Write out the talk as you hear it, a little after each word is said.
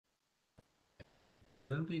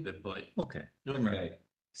Okay. Okay.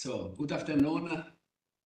 So, good afternoon.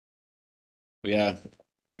 We are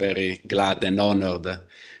very glad and honored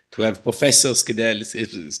to have Professor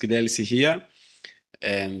Skidelsi here.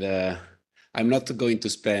 And I'm not going to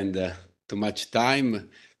spend too much time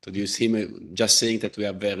to introduce him, just saying that we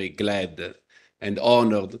are very glad and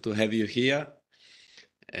honored to have you here.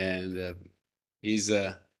 And he's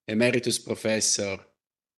an emeritus professor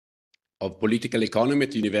of political economy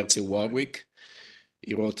at the University of Warwick.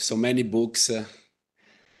 He wrote so many books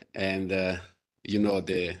and you know,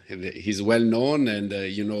 he's well known, and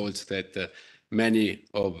you know also that many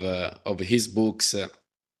of his books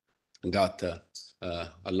got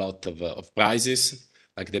a lot of prizes,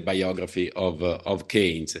 like the biography of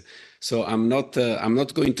Keynes. So I'm not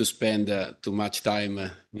going to spend too much time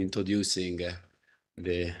introducing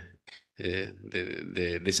the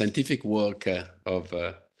scientific work of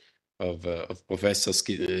Professor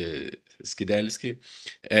Skidelski,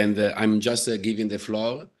 and I'm just giving the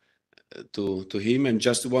floor to him, and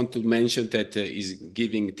just want to mention that he's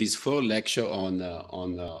giving this 4 lecture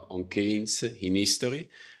on Keynes in history.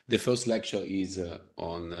 The first lecture is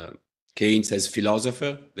on Keynes as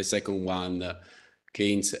philosopher. The second one,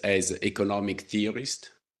 Keynes as economic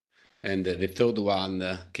theorist, and the third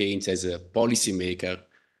one, Keynes as a policymaker,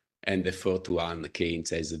 and the fourth one,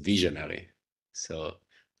 Keynes as a visionary. So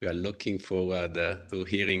we are looking forward to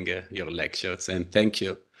hearing your lectures, and thank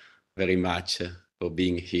you very much for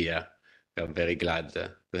being here. We are very glad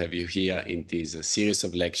to have you here in this series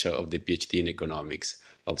of lectures of the PhD in economics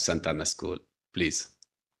of Sant'Anna School. Please.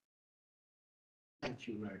 Thank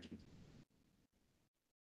you, Roger.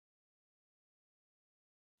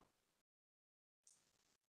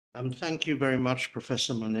 Thank you very much,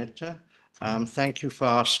 Professor Moneta. Thank you for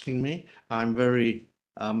asking me. I'm very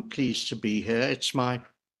pleased to be here. It's my,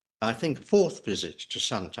 I think, 4th visit to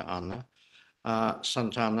Santa Anna,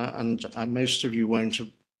 and most of you won't have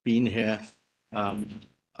been here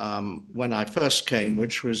when I first came,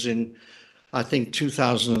 which was in, I think,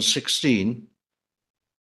 2016.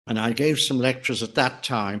 And I gave some lectures at that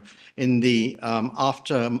time in the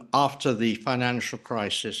after the financial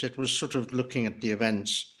crisis. It was sort of looking at the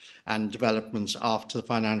events and developments after the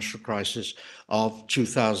financial crisis of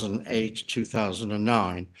 2008,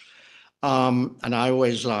 2009. And I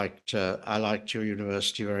always liked your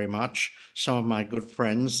university very much. Some of my good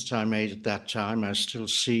friends that I made at that time, I still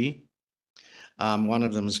see. One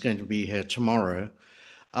of them is going to be here tomorrow.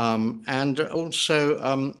 And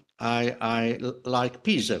also, I like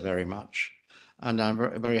Pisa very much, and I'm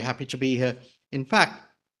very, very happy to be here. In fact,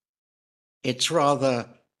 it's rather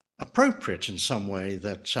appropriate in some way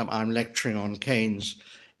that I'm lecturing on Keynes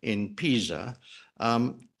in Pisa,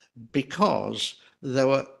 because there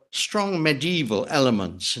were strong medieval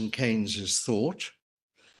elements in Keynes's thought,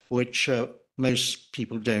 which most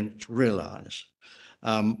people don't realize.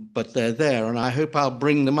 But they're there, and I hope I'll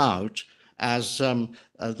bring them out as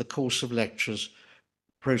the course of lectures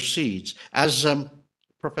proceeds. As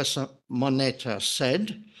Professor Moneta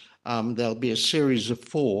said, there'll be a series of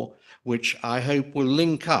 4, which I hope will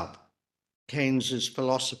link up Keynes's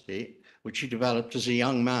philosophy, which he developed as a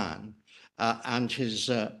young man, and his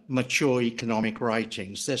mature economic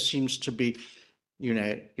writings. There seems to be, you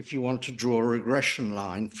know, if you want to draw a regression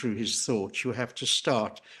line through his thought, you have to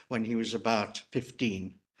start when he was about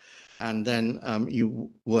 15. And then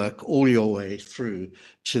you work all your way through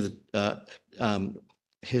to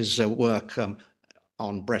his work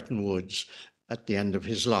on Bretton Woods at the end of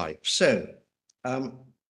his life. So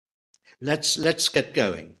let's get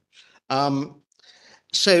going. What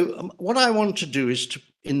I want to do is to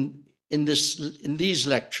in these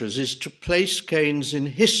lectures is to place Keynes in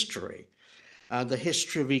history, the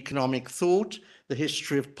history of economic thought, the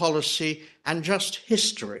history of policy, and just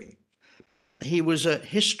history. He was a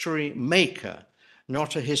history maker,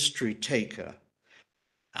 not a history taker.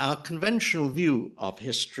 Our conventional view of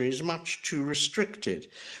history is much too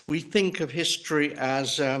restricted. We think of history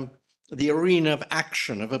as the arena of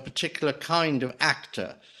action of a particular kind of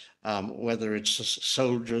actor, whether it's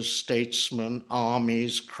soldiers, statesmen,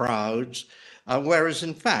 armies, crowds, whereas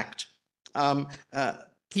in fact,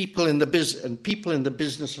 people in the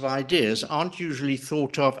business of ideas aren't usually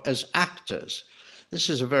thought of as actors. This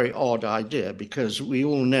is a very odd idea, because we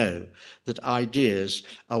all know that ideas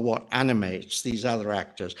are what animates these other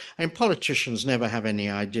actors. And politicians never have any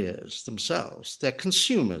ideas themselves. They're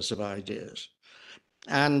consumers of ideas.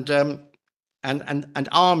 And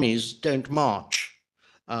armies don't march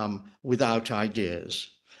without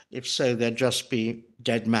ideas. If so, they'd just be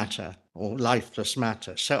dead matter or lifeless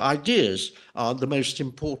matter. So ideas are the most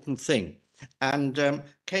important thing. And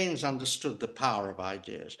Keynes understood the power of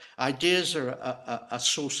ideas. Ideas are a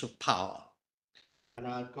source of power. And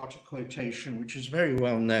I've got a quotation which is very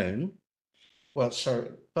well known. Well, so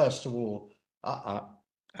first of all,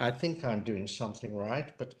 I think I'm doing something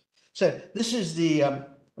right, but so this is the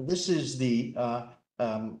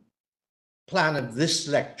plan of this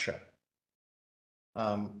lecture.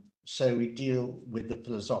 So we deal with the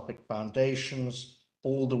philosophic foundations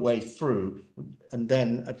all the way through, and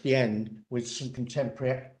then at the end with some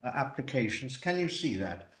contemporary applications. Can you see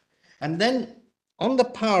that? And then on the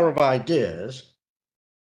power of ideas,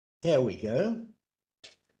 here we go.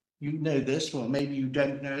 You know this, well, maybe you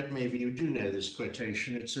don't know it, maybe you do know this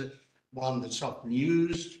quotation. It's one that's often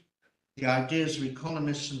used. The ideas of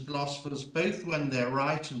economists and philosophers, both when they're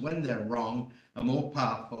right and when they're wrong, are more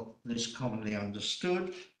powerful than is commonly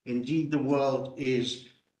understood. Indeed, the world is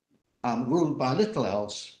ruled by little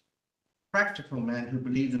else. Practical men who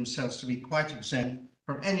believe themselves to be quite exempt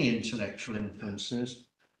from any intellectual influences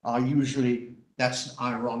are usually, that's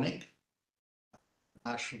ironic.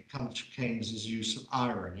 I should come to Keynes's use of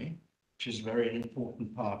irony, which is a very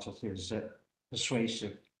important part of his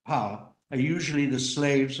persuasive power, are usually the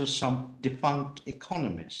slaves of some defunct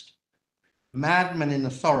economist. Madmen in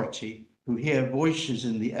authority who hear voices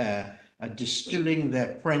in the air are distilling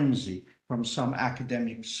their frenzy from some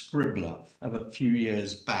academic scribbler of a few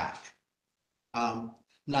years back.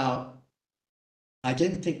 Now, I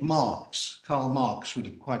don't think Karl Marx would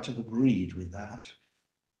have quite have agreed with that.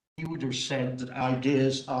 He would have said that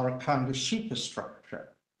ideas are a kind of superstructure,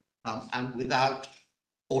 and without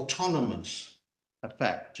autonomous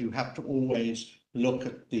effect. You have to always look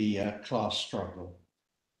at the class struggle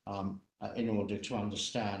in order to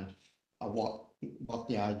understand what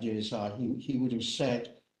the ideas are. He would have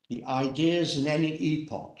said the ideas in any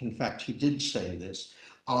epoch, in fact, he did say this,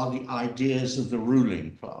 are the ideas of the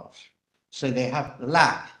ruling class. So they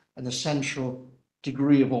lack an essential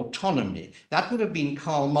degree of autonomy. That would have been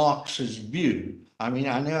Karl Marx's view. I mean,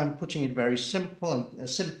 I know I'm putting it very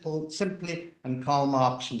simply, and Karl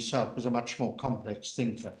Marx himself was a much more complex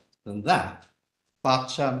thinker than that.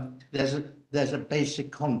 But there's a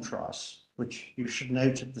basic contrast, which you should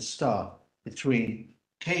note at the start, between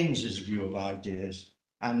Keynes's view of ideas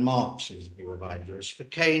and Marx's view of ideas. For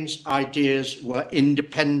Keynes, ideas were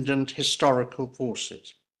independent historical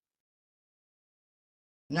forces.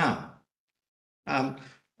 Now,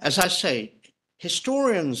 as I say,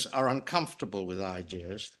 historians are uncomfortable with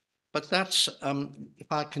ideas, but that's,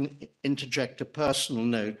 if I can interject a personal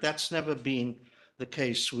note, that's never been the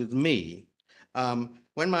case with me.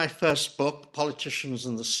 When my first book, Politicians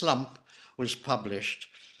and the Slump, was published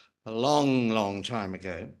a long, long time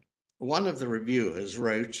ago, one of the reviewers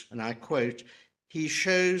wrote, and I quote, "He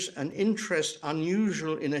shows an interest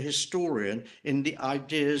unusual in a historian in the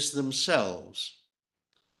ideas themselves."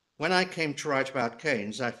 When I came to write about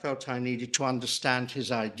Keynes, I felt I needed to understand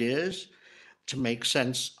his ideas to make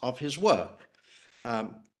sense of his work.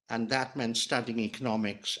 And that meant studying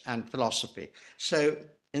economics and philosophy. So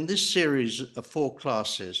in this series of 4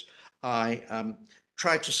 classes, I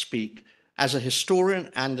try to speak as a historian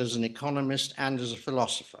and as an economist and as a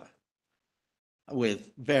philosopher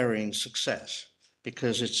with varying success,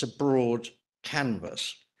 because it's a broad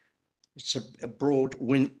canvas. It's a broad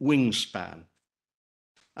wingspan.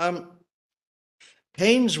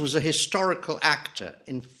 Keynes was a historical actor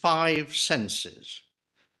in 5 senses.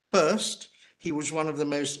 First, he was one of the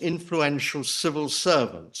most influential civil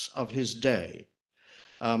servants of his day.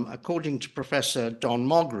 According to Professor Don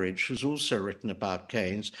Mogridge, who's also written about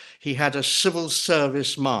Keynes, he had a civil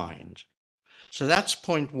service mind. So that's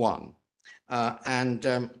point 1.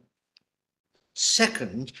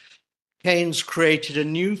 Second, Keynes created a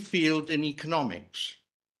new field in economics,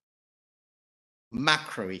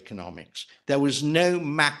 macroeconomics. There was no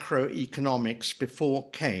macroeconomics before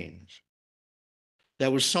Keynes.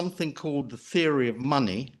 There was something called the theory of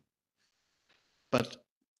money, but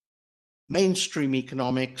mainstream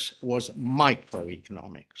economics was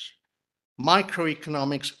microeconomics.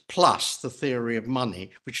 Microeconomics plus the theory of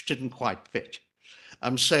money, which didn't quite fit.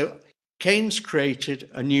 So Keynes created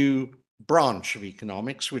a new branch of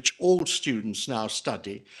economics, which all students now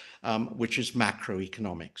study, which is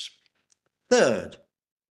macroeconomics. Third,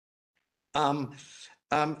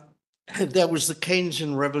 there was the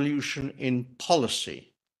Keynesian revolution in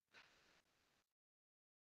policy.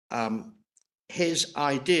 His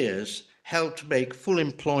ideas helped to make full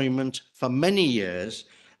employment for many years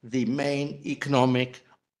the main economic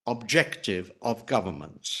objective of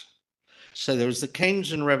governments. So there was the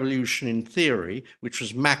Keynesian revolution in theory, which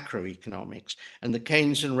was macroeconomics, and the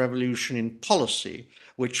Keynesian revolution in policy,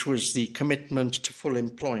 which was the commitment to full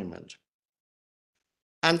employment.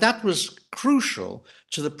 And that was crucial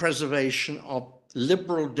to the preservation of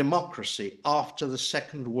liberal democracy after the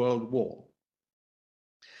Second World War.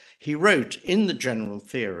 He wrote in the General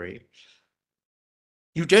Theory,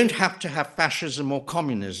 you don't have to have fascism or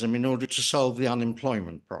communism in order to solve the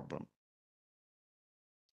unemployment problem.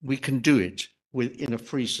 We can do it in a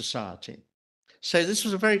free society. So this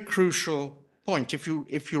was a very crucial point, if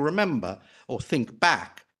you remember or think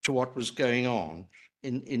back to what was going on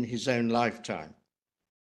in his own lifetime.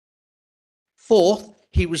 Fourth,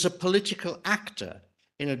 he was a political actor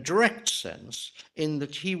in a direct sense, in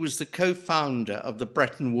that he was the co-founder of the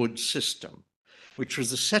Bretton Woods system, which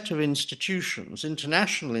was a set of institutions,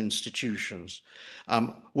 international institutions,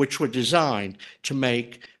 which were designed to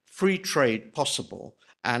make free trade possible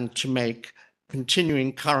and to make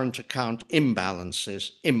continuing current account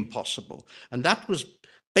imbalances impossible. And that was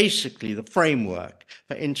basically the framework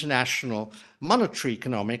for international monetary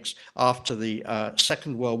economics after the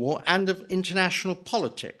Second World War and of international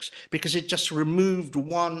politics, because it just removed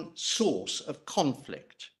one source of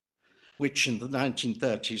conflict, which in the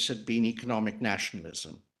 1930s had been economic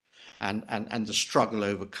nationalism and the struggle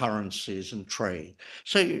over currencies and trade.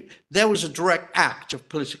 So there was a direct act of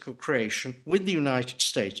political creation with the United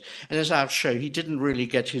States. And as I'll show, he didn't really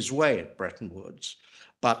get his way at Bretton Woods,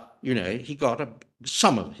 but, you know, he got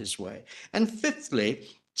some of his way. And fifthly,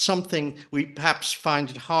 something we perhaps find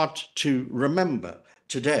it hard to remember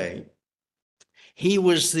today, he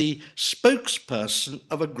was the spokesperson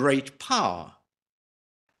of a great power.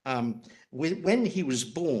 When he was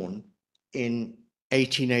born in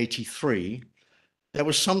 1883, there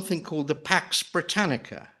was something called the Pax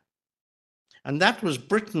Britannica. And that was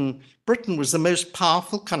Britain. Britain was the most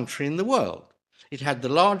powerful country in the world. It had the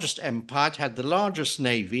largest empire, it had the largest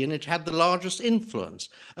navy, and it had the largest influence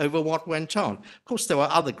over what went on. Of course, there were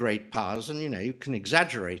other great powers, and, you know, you can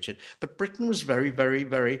exaggerate it, but Britain was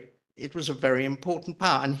it was a very important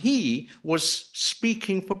power. And he was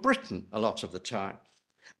speaking for Britain a lot of the time.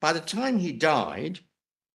 By the time he died,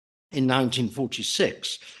 in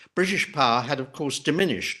 1946, British power had, of course,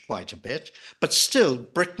 diminished quite a bit, but still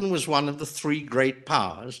Britain was one of the three great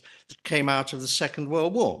powers that came out of the Second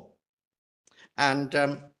World War.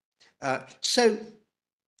 And so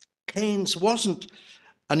Keynes wasn't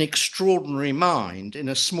an extraordinary mind in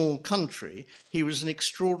a small country. He was an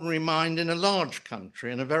extraordinary mind in a large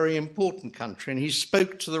country and a very important country. And he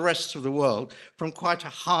spoke to the rest of the world from quite a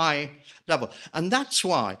high level. And that's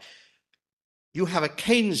why you have a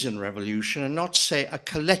Keynesian revolution and not, say, a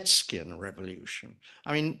Kaleckian revolution.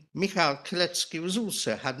 I mean, Mikhail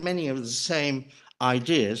Kalecki had many of the same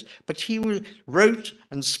ideas, but he wrote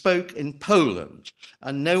and spoke in Poland,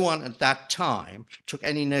 and no one at that time took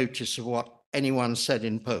any notice of what anyone said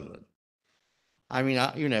in Poland. I mean,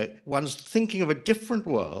 you know, one's thinking of a different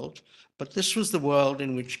world, but this was the world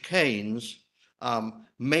in which Keynes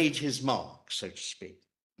made his mark, so to speak.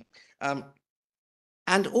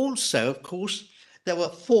 And also, of course, there were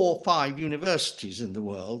 4 or 5 universities in the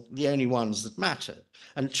world, the only ones that mattered,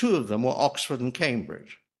 and 2 of them were Oxford and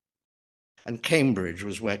Cambridge. And Cambridge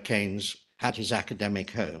was where Keynes had his academic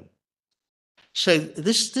home. So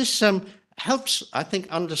this helps, I think,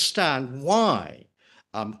 understand why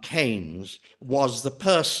Keynes was the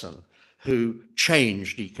person who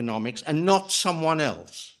changed economics and not someone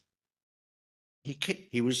else.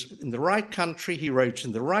 He was in the right country, he wrote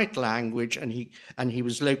in the right language, and he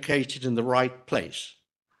was located in the right place.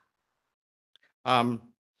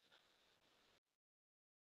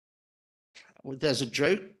 There's a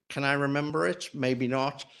joke, can I remember it? Maybe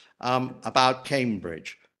not, about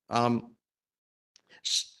Cambridge.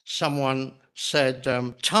 Someone said,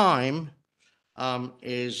 time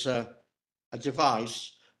is a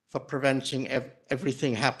device for preventing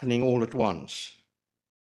everything happening all at once.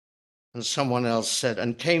 And someone else said,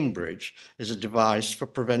 and Cambridge is a device for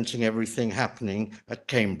preventing everything happening at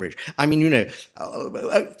Cambridge. I mean, you know,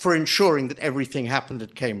 for ensuring that everything happened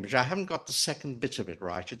at Cambridge. I haven't got the second bit of it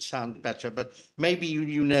right. It sounds better, but maybe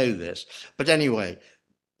you know this. But anyway,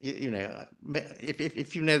 you know,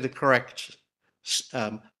 if you know the correct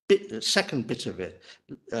second bit of it,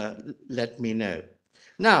 let me know.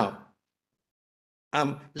 Now,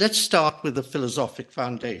 let's start with the philosophic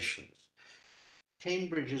foundations.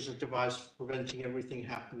 Cambridge is a device for preventing everything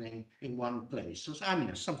happening in one place. I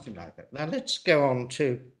mean, something like that. Now let's go on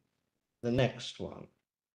to the next one.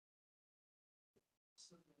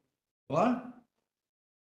 What?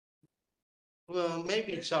 Well,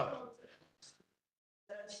 maybe it's up.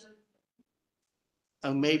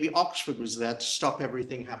 Oh, maybe Oxford was there to stop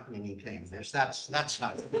everything happening in Cambridge. That's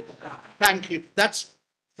how. Thank you. That's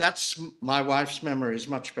my wife's memory is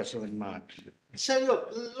much better than mine. So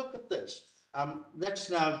look at this. Let's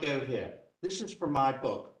now go here. This is from my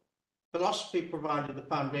book. Philosophy provided the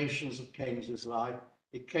foundations of Keynes's life.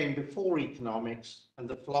 It came before economics, and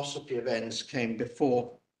the philosophy of ends came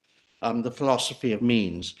before the philosophy of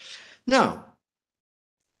means. Now,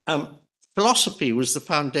 philosophy was the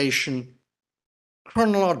foundation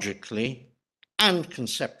chronologically and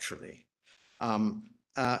conceptually. He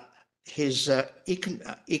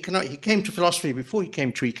came to philosophy before he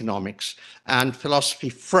came to economics, and philosophy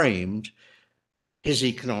framed his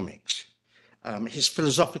economics. His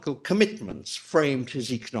philosophical commitments framed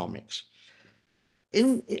his economics.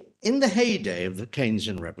 In the heyday of the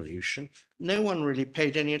Keynesian revolution, no one really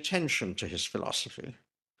paid any attention to his philosophy.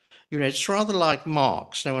 You know, it's rather like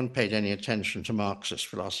Marx. No one paid any attention to Marxist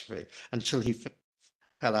philosophy until he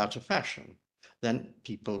fell out of fashion. Then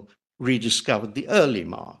people rediscovered the early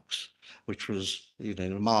Marx, which was, you know,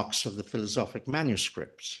 the Marx of the philosophic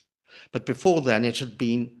manuscripts. But before then, it had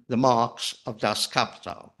been the Marx of Das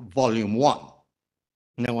Kapital, Volume 1.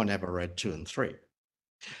 No one ever read 2 and 3.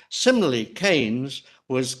 Similarly, Keynes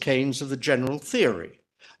was Keynes of the general theory.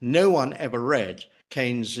 No one ever read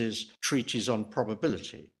Keynes's treatise on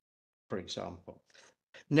probability, for example.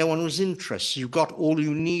 No one was interested. You got all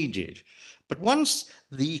you needed. But once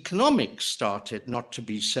the economics started not to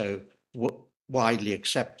be so widely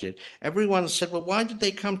accepted, everyone said, well, why did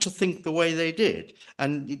they come to think the way they did?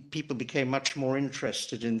 And people became much more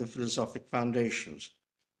interested in the philosophic foundations.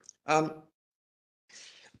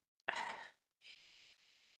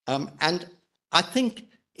 And I think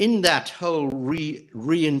in that whole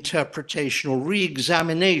reinterpretation or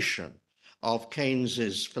re-examination of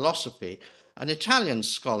Keynes's philosophy, an Italian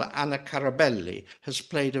scholar, Anna Carabelli, has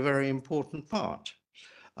played a very important part.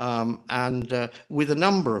 And with a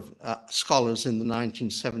number of scholars in the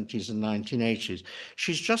 1970s and 1980s,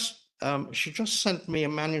 she just sent me a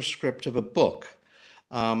manuscript of a book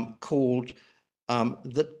called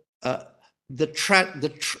The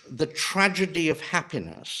Tragedy of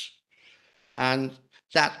Happiness. And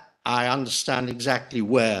that, I understand exactly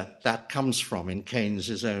where that comes from in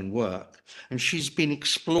Keynes's own work. And she's been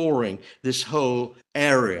exploring this whole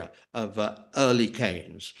area of early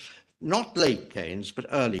Keynes, not late Keynes, but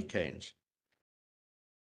early Keynes.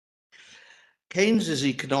 Keynes's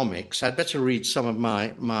economics, I'd better read some of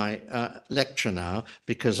my lecture now,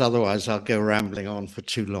 because otherwise I'll go rambling on for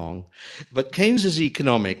too long. But Keynes's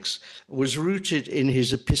economics was rooted in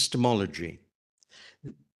his epistemology,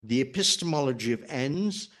 the epistemology of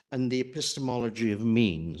ends and the epistemology of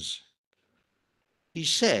means. He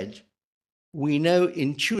said, we know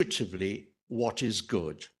intuitively what is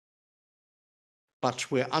good,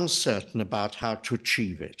 but we're uncertain about how to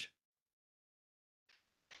achieve it.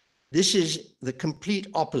 This is the complete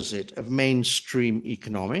opposite of mainstream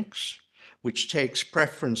economics, which takes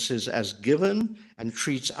preferences as given and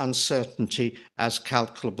treats uncertainty as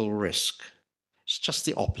calculable risk. It's just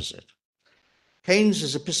the opposite.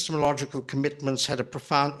 Keynes's epistemological commitments had a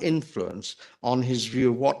profound influence on his view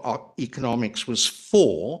of what economics was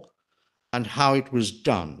for and how it was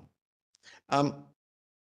done.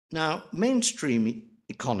 Now, mainstream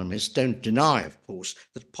economists don't deny, of course,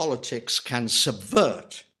 that politics can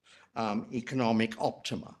subvert economic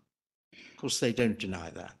optima. Of course, they don't deny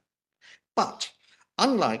that. But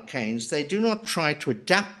unlike Keynes, they do not try to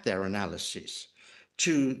adapt their analysis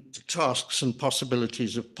to the tasks and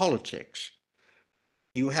possibilities of politics.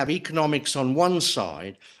 You have economics on one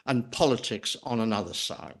side and politics on another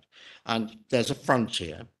side, and there's a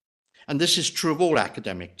frontier. And this is true of all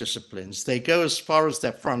academic disciplines. They go as far as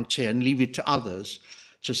their frontier and leave it to others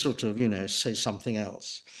to sort of, you know, say something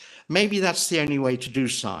else. Maybe that's the only way to do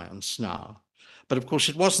science now. But of course,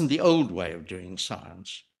 it wasn't the old way of doing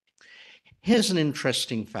science. Here's an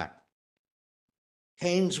interesting fact.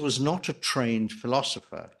 Keynes was not a trained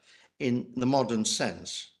philosopher in the modern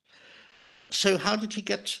sense. So how did he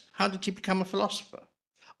become a philosopher?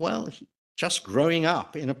 Well, just growing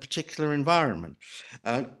up in a particular environment.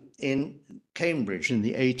 In Cambridge in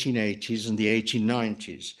the 1880s and the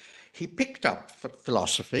 1890s, he picked up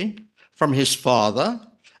philosophy from his father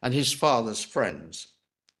and his father's friends.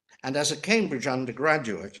 And as a Cambridge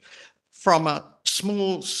undergraduate, from a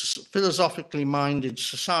small philosophically minded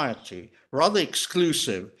society, rather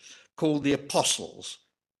exclusive, called the Apostles.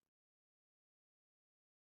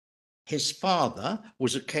 His father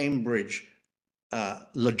was a Cambridge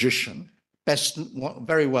logician,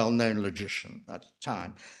 very well-known logician at the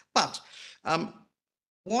time. But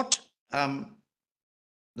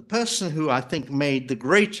the person who I think made the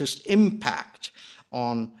greatest impact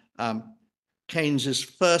on Keynes's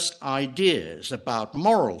first ideas about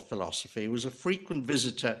moral philosophy was a frequent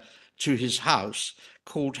visitor to his house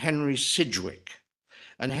called Henry Sidgwick.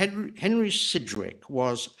 And Henry Sidgwick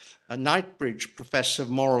was a Knightsbridge professor of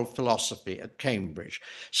moral philosophy at Cambridge.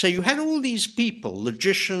 So you had all these people,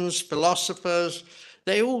 logicians, philosophers,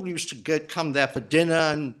 they all used to come there for dinner,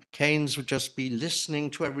 and Keynes would just be listening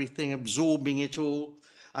to everything, absorbing it all.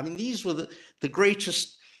 I mean, these were the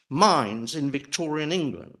greatest minds in Victorian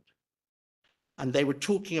England. And they were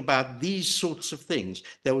talking about these sorts of things.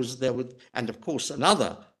 And of course,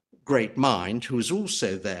 another great mind who was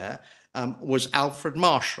also there was Alfred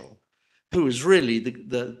Marshall, who was really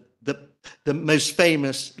the most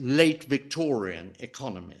famous late Victorian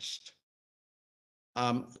economist.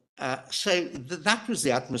 So that was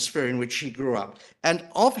the atmosphere in which he grew up. And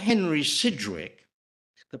of Henry Sidgwick,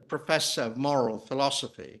 the professor of moral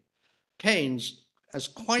philosophy, Keynes, as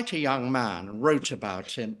quite a young man, wrote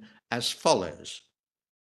about him as follows: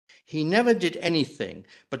 "He never did anything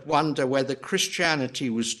but wonder whether Christianity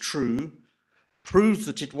was true, prove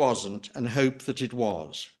that it wasn't, and hope that it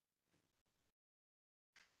was."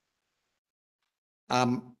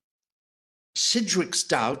 Sidgwick's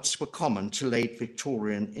doubts were common to late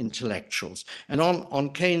Victorian intellectuals. And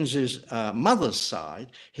on Keynes's mother's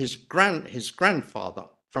side, his grandfather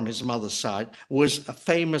from his mother's side was a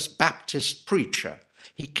famous Baptist preacher.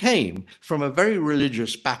 He came from a very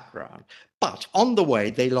religious background, but on the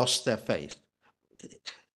way they lost their faith.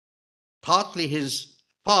 Partly his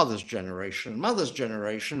father's generation, mother's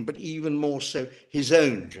generation, but even more so his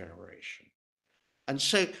own generation. And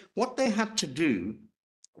so what they had to do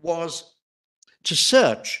was to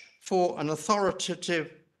search for an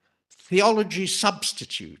authoritative theology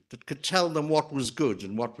substitute that could tell them what was good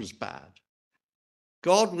and what was bad.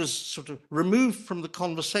 God was sort of removed from the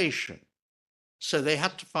conversation, so they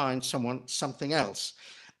had to find something else.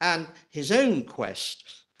 And his own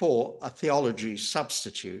quest for a theology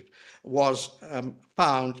substitute was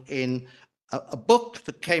found in a book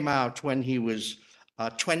that came out when he was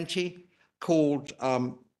 20, called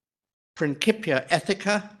Principia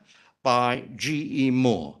Ethica by G.E.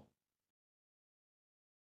 Moore.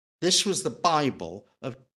 This was the Bible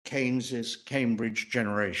of Keynes's Cambridge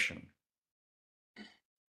generation.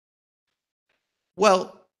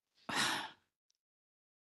 Well,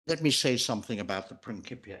 let me say something about the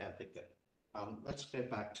Principia Ethica. Let's go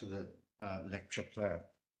back to the lecture player.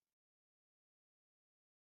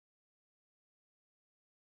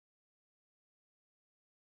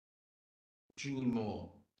 G.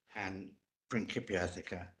 Moore and Principia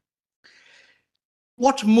Ethica.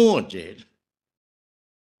 What Moore did,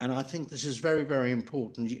 and I think this is very, very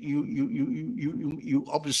important, you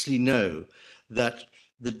obviously know that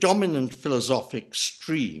the dominant philosophic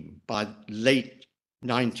stream by late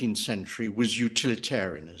 19th century was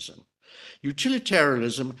utilitarianism.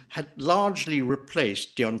 Utilitarianism had largely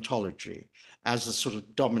replaced deontology as a sort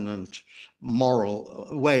of dominant moral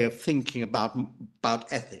way of thinking about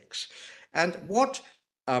ethics. And what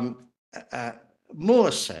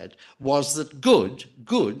Moore said was that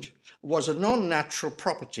good was a non-natural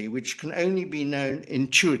property which can only be known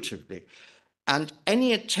intuitively. And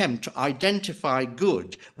any attempt to identify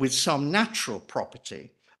good with some natural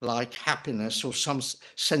property, like happiness or some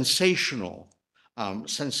sensational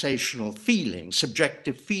feelings,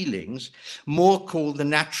 subjective feelings, Moore called the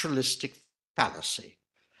naturalistic fallacy.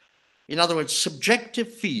 In other words,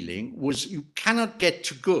 subjective feeling was you cannot get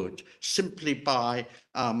to good simply by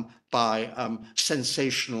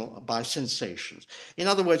sensations. In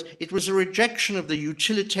other words, it was a rejection of the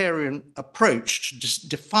utilitarian approach to just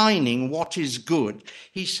defining what is good.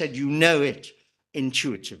 He said, you know it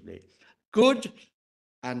intuitively. Good,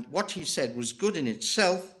 and what he said was good in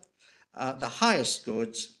itself, the highest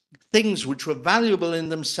goods, things which were valuable in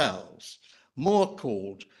themselves, Moore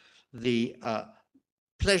called the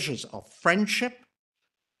pleasures of friendship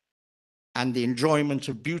and the enjoyment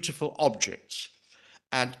of beautiful objects.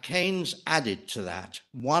 And Keynes added to that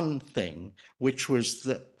one thing, which was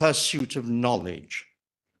the pursuit of knowledge.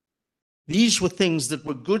 These were things that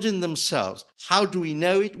were good in themselves. How do we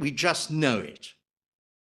know it? We just know it.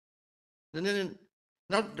 It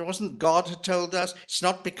wasn't God who told us. It's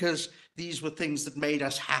not because these were things that made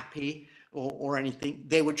us happy or anything.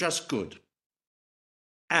 They were just good.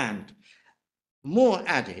 And Moore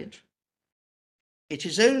added, it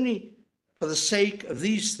is only for the sake of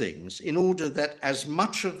these things, in order that as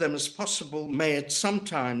much of them as possible may at some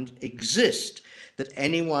time exist, that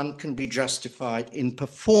anyone can be justified in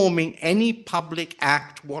performing any public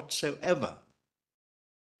act whatsoever.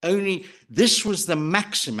 Only this was the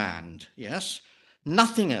maximand, yes?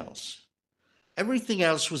 Nothing else. Everything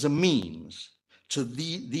else was a means to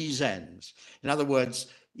these ends. In other words,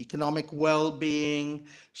 economic well-being,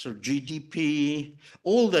 sort of GDP,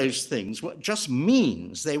 all those things were just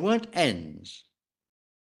means, they weren't ends.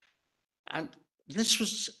 And this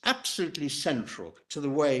was absolutely central to the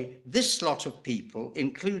way this lot of people,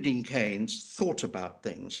 including Keynes, thought about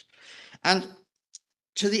things. And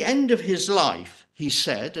to the end of his life, he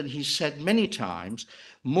said, and he said many times,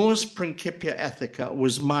 Mors Principia Ethica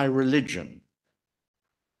was my religion.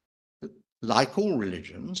 Like all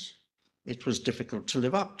religions, it was difficult to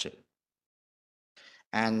live up to.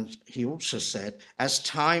 And he also said, as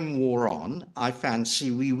time wore on, I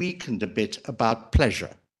fancy we weakened a bit about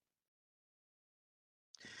pleasure.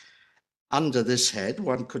 Under this head,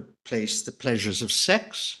 one could place the pleasures of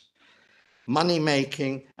sex,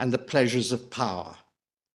 money-making, and the pleasures of power.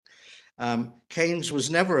 Keynes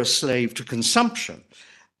was never a slave to consumption,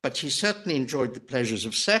 but he certainly enjoyed the pleasures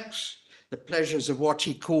of sex, the pleasures of what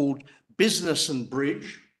he called business and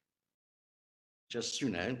bridge, just,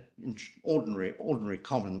 ordinary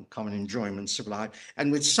common enjoyments of life,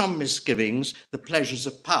 and with some misgivings, the pleasures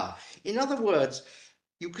of power. In other words,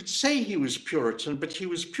 you could say he was Puritan, but he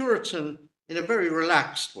was Puritan in a very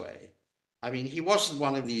relaxed way. I mean, he wasn't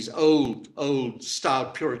one of these old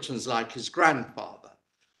style Puritans like his grandfather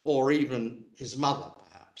or even his mother,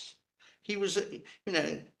 perhaps. He was,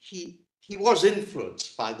 he was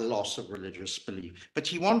influenced by the loss of religious belief, but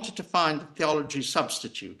he wanted to find a theology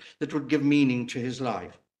substitute that would give meaning to his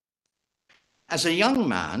life. As a young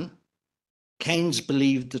man, Keynes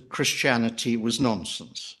believed that Christianity was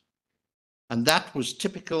nonsense, and that was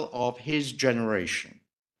typical of his generation.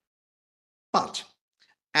 But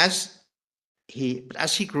as he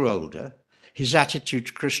grew older, his attitude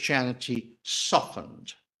to Christianity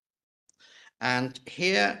softened. And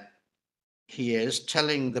here he is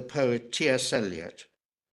telling the poet T.S. Eliot,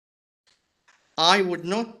 I would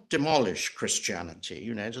not demolish Christianity.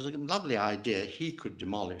 It was a lovely idea. He could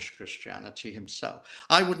demolish Christianity himself.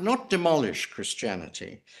 I would not demolish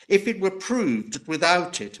Christianity if it were proved that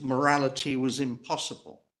without it, morality was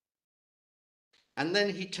impossible. And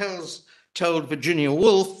then he told Virginia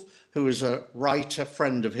Woolf, who is a writer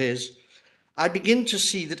friend of his, I begin to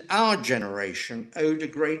see that our generation owed a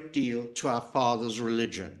great deal to our father's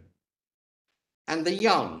religion. And the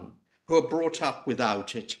young, who are brought up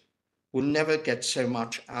without it, will never get so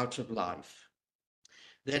much out of life.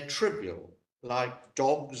 They're trivial, like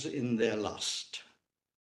dogs in their lust.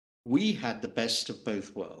 We had the best of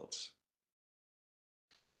both worlds.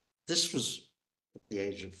 This was at the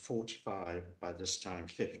age of 45, by this time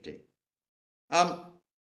 50.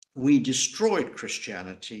 We destroyed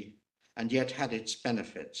Christianity and yet had its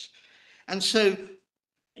benefits. And so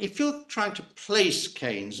if you're trying to place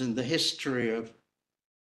Keynes in the history of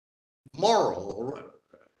moral or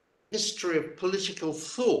history of political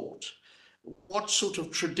thought, what sort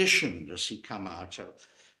of tradition does he come out of?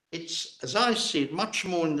 It's, as I see it, much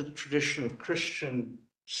more in the tradition of Christian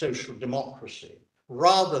social democracy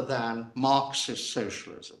rather than Marxist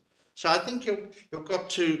socialism. So I think you've got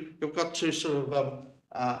to sort of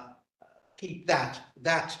keep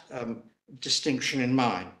that distinction in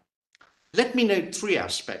mind. Let me note three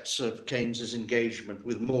aspects of Keynes's engagement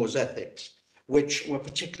with More's ethics, which were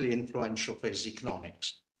particularly influential for his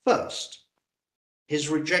economics. First, his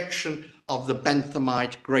rejection of the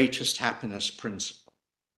Benthamite greatest happiness principle.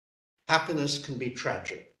 Happiness can be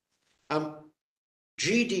tragic.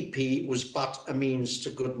 GDP was but a means to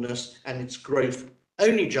goodness, and its growth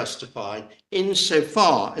only justified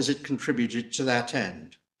insofar as it contributed to that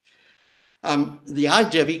end. The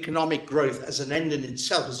idea of economic growth as an end in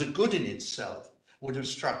itself, as a good in itself, would have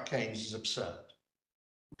struck Keynes as absurd,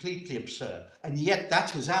 completely absurd. And yet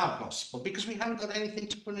that is our gospel, because we haven't got anything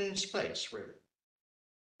to put in its place, really.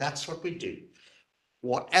 That's what we do.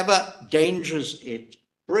 Whatever dangers it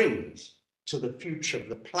brings to the future of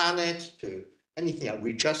the planet, to anything else,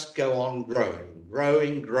 we just go on growing.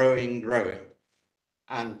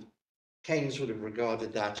 And Keynes would have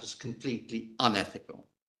regarded that as completely unethical.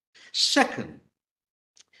 Second,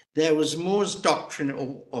 there was More's doctrine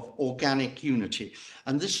of organic unity,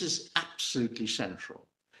 and this is absolutely central.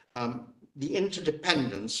 The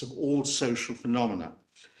interdependence of all social phenomena.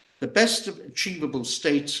 The best of achievable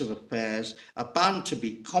states of affairs are bound to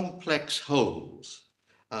be complex wholes,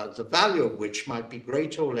 the value of which might be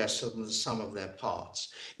greater or lesser than the sum of their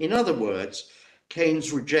parts. In other words,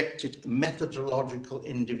 Keynes rejected methodological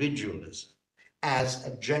individualism as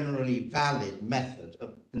a generally valid method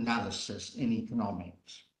of analysis in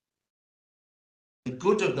economics. The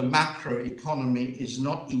good of the macroeconomy is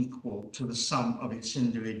not equal to the sum of its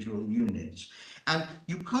individual units. And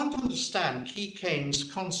you can't understand key Keynes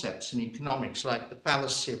concepts in economics, like the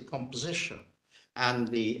fallacy of composition and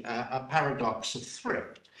the paradox of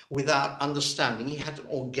thrift, without understanding he had an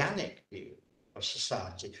organic view of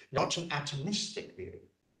society, not an atomistic view.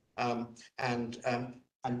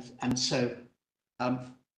 and so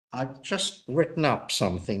I've just written up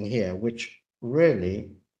something here which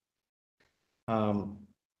really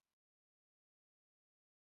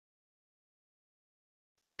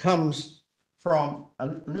comes from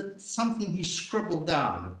something he scribbled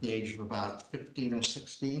down at the age of about 15 or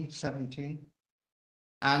 16, 17.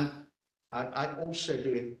 And I also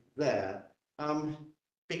do it there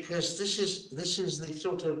because this is the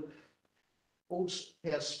sort of also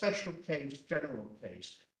a special case, general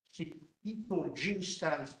case. He thought G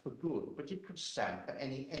stands for good, but it could stand for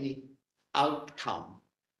any outcome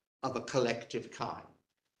of a collective kind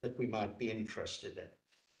that we might be interested in.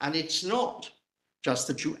 And it's not just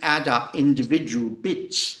that you add up individual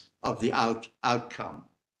bits of the outcome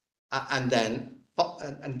and then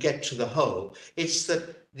get to the whole. It's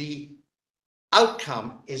that the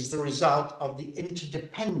outcome is the result of the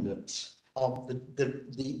interdependence of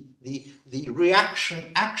the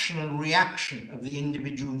action and reaction of the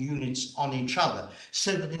individual units on each other,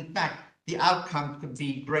 so that in fact the outcome could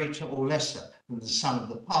be greater or lesser than the sum of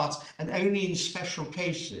the parts, and only in special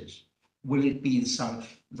cases will it be the sum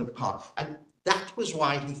of the parts. And that was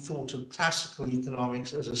why he thought of classical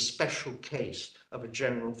economics as a special case of a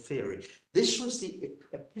general theory. This was the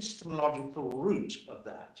epistemological root of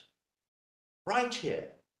that. Right here,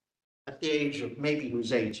 at the age of, maybe he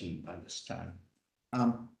was 18 by this time.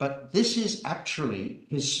 But this is actually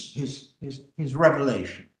his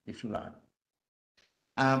revelation, if you like.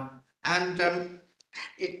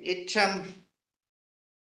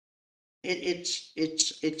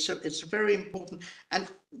 It's very important. And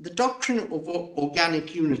the doctrine of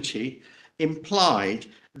organic unity implied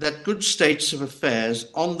that good states of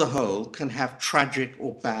affairs, on the whole, can have tragic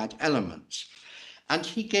or bad elements. And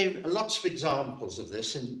he gave lots of examples of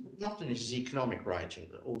this, and not in his economic writing,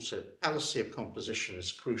 but also fallacy of composition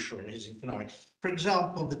is crucial in his economic. For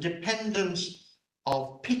example, the dependence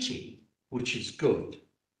of pity, which is good,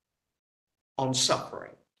 on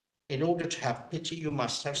suffering. In order to have pity, you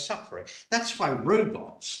must have suffering. That's why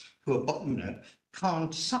robots, who are,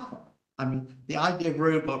 can't suffer. I mean, the idea of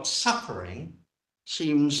robots suffering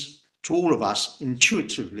seems to all of us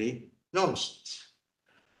intuitively nonsense.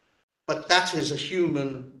 But that is a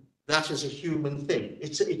human thing.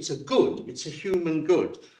 It's a human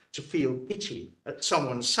good to feel pity at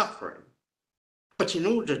someone suffering. But in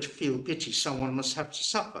order to feel pity, someone must have to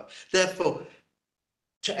suffer. Therefore,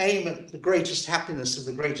 to aim at the greatest happiness of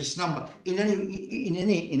the greatest number in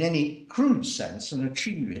any crude sense and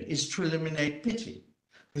achieve it is to eliminate pity,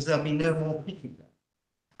 because there'll be no more pity there.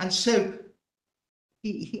 And so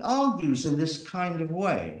he argues in this kind of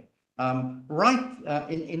way,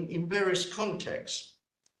 in various contexts.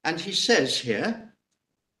 And he says here,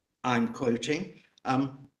 I'm quoting, I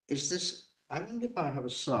wonder if I have a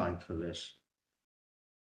slide for this.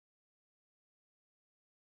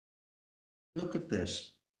 Look at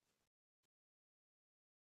this.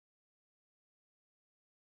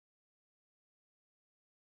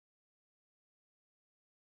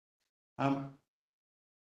 I'm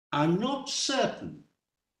not certain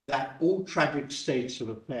that all tragic states of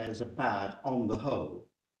affairs are bad on the whole,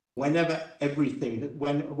 whenever everything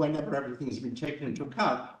has been taken into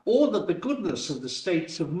account, or that the goodness of the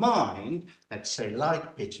states of mind, let's say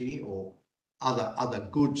like pity or other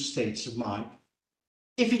good states of mind,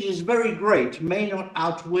 if it is very great, may not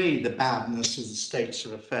outweigh the badness of the states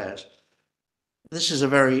of affairs. This is a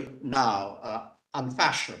very now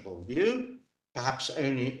unfashionable view. Perhaps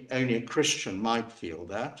only a Christian might feel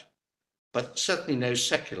that, but certainly no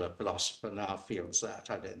secular philosopher now feels that,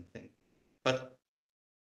 I don't think. But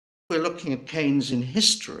we're looking at Keynes in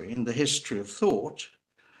history, in the history of thought.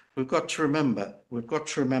 We've got to remember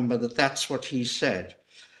that that's what he said.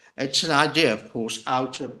 It's an idea, of course,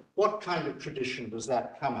 out of what kind of tradition does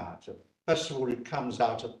that come out of? First of all, it comes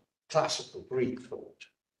out of classical Greek thought.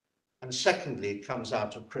 And secondly, it comes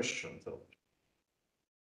out of Christian thought.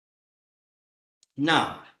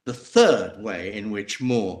 Now, the third way in which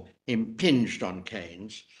More impinged on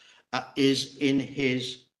Keynes is in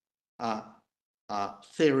his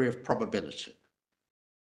theory of probability.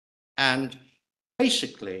 And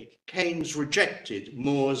basically, Keynes rejected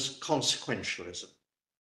More's consequentialism.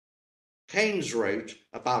 Keynes wrote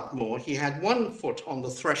about More, he had one foot on the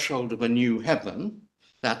threshold of a new heaven,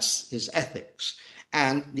 that's his ethics,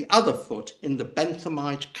 and the other foot in the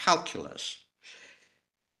Benthamite calculus.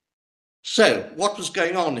 So what was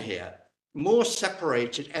going on here? More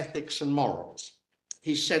separated ethics and morals.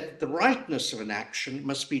 He said the rightness of an action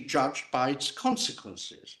must be judged by its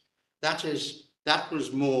consequences. That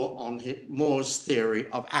was More's theory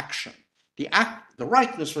of action. The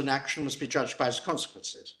rightness of an action must be judged by its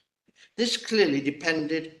consequences. This clearly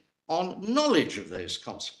depended on knowledge of those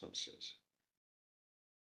consequences.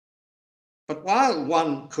 But while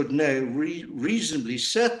one could know reasonably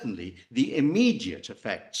certainly the immediate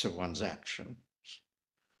effects of one's action,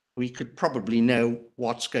 we could probably know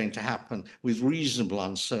what's going to happen with reasonable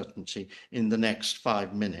uncertainty in the next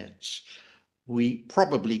 5 minutes. We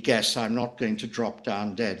probably guess I'm not going to drop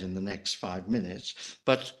down dead in the next 5 minutes,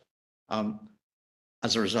 but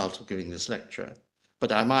as a result of giving this lecture,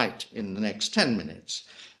 but I might in the next 10 minutes.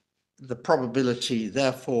 The probability,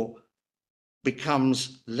 therefore,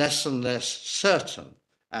 becomes less and less certain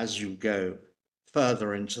as you go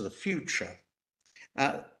further into the future.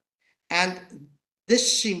 And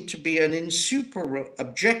this seemed to be an insuperable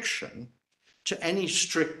objection to any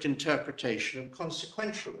strict interpretation of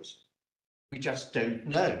consequentialism. We just don't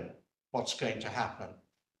know what's going to happen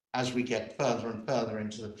as we get further and further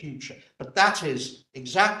into the future. But that is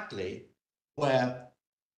exactly where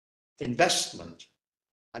investment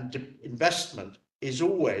is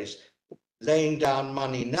always laying down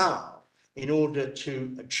money now in order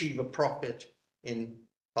to achieve a profit in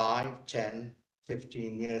 5, 10,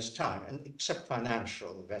 15 years' time, and except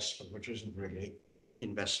financial investment, which isn't really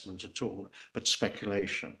investment at all, but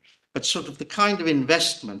speculation. But sort of the kind of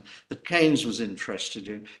investment that Keynes was interested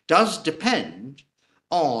in does depend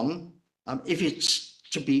on, if it's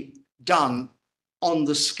to be done on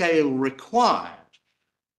the scale required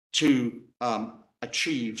to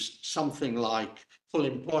achieve something like full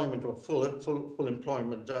employment or full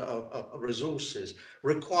employment of resources,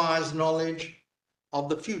 requires knowledge of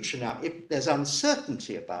the future. Now, if there's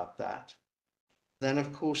uncertainty about that, then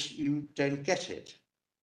of course you don't get it.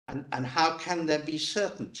 And how can there be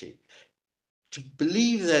certainty? To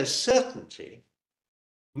believe there's certainty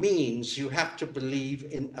means you have to believe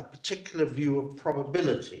in a particular view of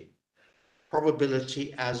probability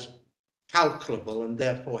as calculable and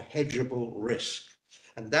therefore hedgeable risk.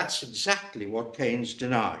 And that's exactly what Keynes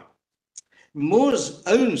denied. More's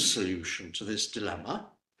own solution to this dilemma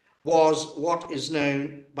was what is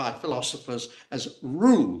known by philosophers as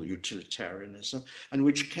rule utilitarianism, and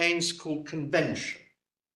which Keynes called convention.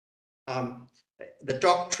 The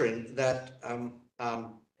doctrine that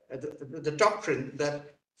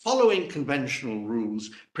following conventional rules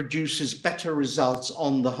produces better results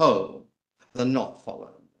on the whole than not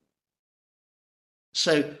following them.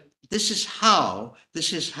 So this is how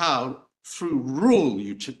through rule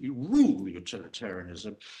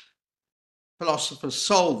utilitarianism, philosophers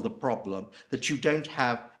solve the problem that you don't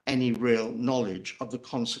have any real knowledge of the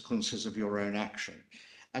consequences of your own action.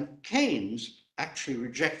 And Keynes actually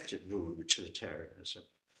rejected rule utilitarianism.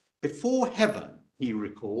 Before heaven, he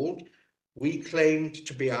recalled, we claimed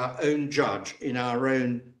to be our own judge in our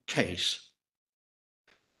own case.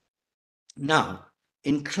 Now,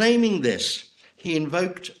 in claiming this, he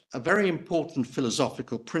invoked a very important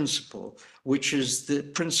philosophical principle, which is the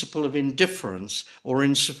principle of indifference or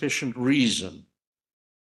insufficient reason.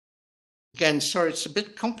 Again, sorry, it's a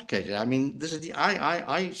bit complicated. I mean, this is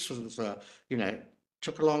I sort of,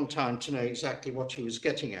 took a long time to know exactly what he was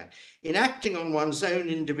getting at. In acting on one's own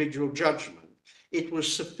individual judgment, it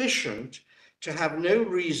was sufficient to have no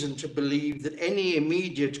reason to believe that any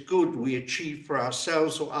immediate good we achieve for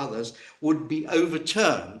ourselves or others would be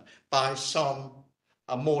overturned by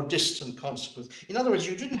a more distant consequence. In other words,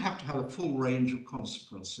 you didn't have to have a full range of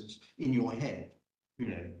consequences in your head,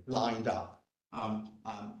 lined up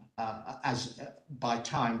as by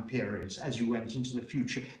time periods as you went into the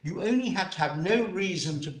future. You only had to have no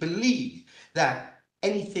reason to believe that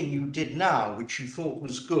anything you did now, which you thought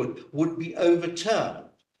was good, would be overturned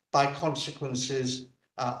by consequences,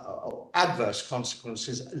 adverse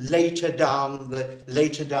consequences later down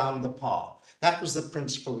the path. That was the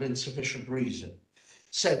principle of insufficient reason.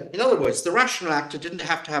 So, in other words, the rational actor didn't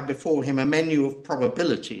have to have before him a menu of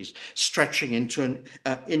probabilities stretching into an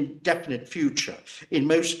indefinite future. In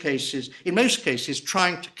most cases,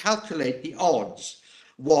 trying to calculate the odds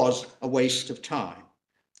was a waste of time.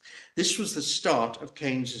 This was the start of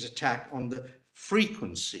Keynes's attack on the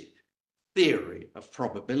frequency theory of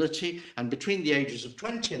probability, and between the ages of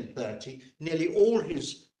 20 and 30, nearly all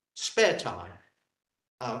his spare time,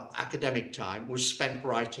 academic time, was spent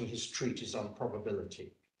writing his treatise on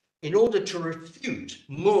probability in order to refute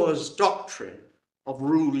More's doctrine of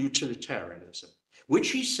rule utilitarianism,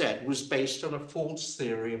 which he said was based on a false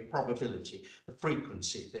theory of probability, the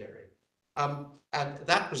frequency theory. And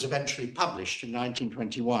that was eventually published in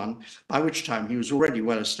 1921, by which time he was already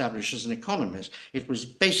well established as an economist. It was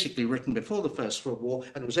basically written before the First World War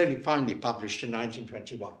and was only finally published in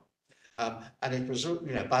 1921. And it was,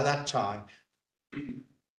 by that time,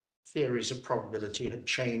 theories of probability had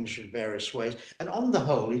changed in various ways, and on the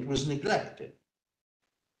whole, it was neglected.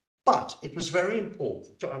 But it was very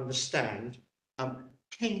important to understand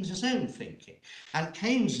Keynes's own thinking. And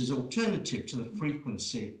Keynes's alternative to the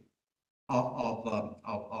frequency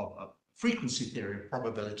of frequency theory of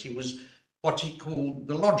probability was what he called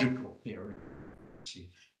the logical theory.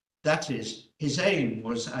 That is, his aim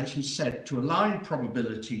was, as he said, to align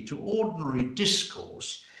probability to ordinary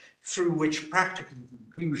discourse through which practical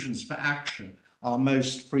conclusions for action are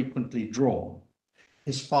most frequently drawn.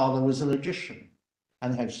 His father was a logician,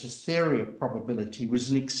 and his theory of probability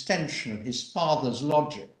was an extension of his father's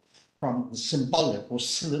logic from the symbolic or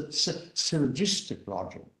syllogistic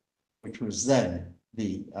logic, which was then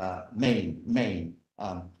the main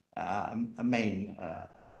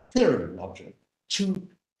theory of logic, to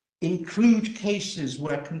include cases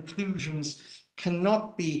where conclusions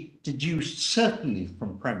cannot be deduced certainly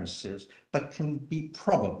from premises, but can be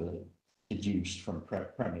probably deduced from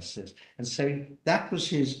premises. And so that was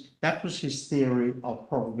his theory of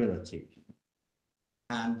probability.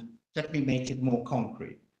 And let me make it more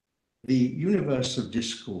concrete. The universe of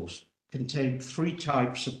discourse contained three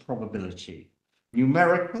types of probability: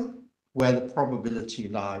 numerical, where the probability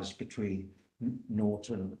lies between 0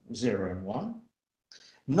 and 1;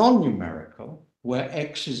 non-numerical, where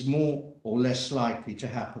X is more or less likely to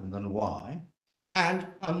happen than Y; and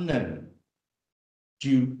unknown,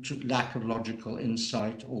 due to lack of logical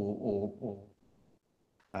insight or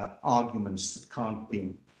arguments that can't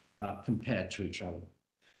be compared to each other.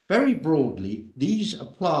 Very broadly, these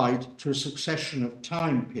applied to a succession of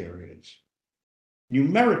time periods.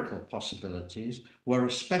 Numerical possibilities were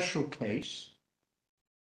a special case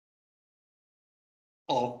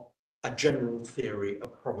of a general theory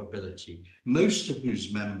of probability, most of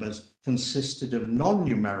whose members consisted of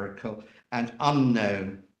non-numerical and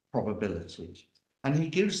unknown probabilities. And he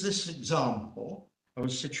gives this example of a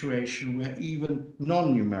situation where even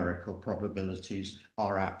non-numerical probabilities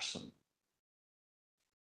are absent.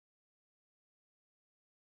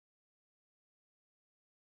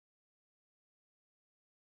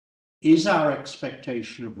 Is our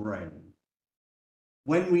expectation of rain,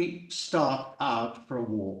 when we start out for a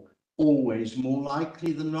walk, always more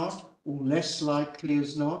likely than not, or less likely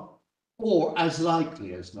as not, or as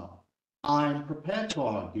likely as not? I am prepared to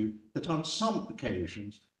argue that on some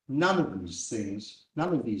occasions, none of these things,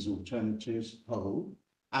 none of these alternatives hold,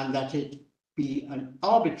 and that it be an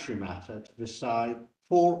arbitrary matter to decide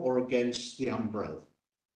for or against the umbrella.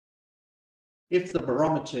 If the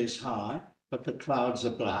barometer is high, but the clouds are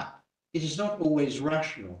black, it is not always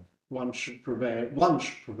rational one should prevail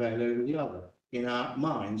over the other in our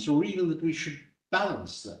minds, or even that we should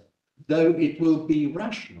balance them, though it will be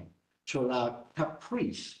rational to allow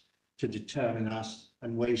caprice to determine us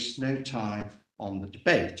and waste no time on the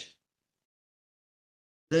debate.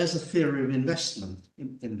 There's a theory of investment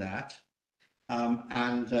in that,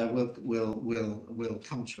 and we'll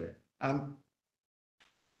come to it.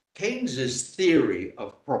 Keynes's theory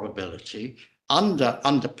of probability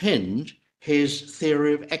underpinned his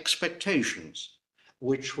theory of expectations,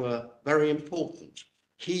 which were very important.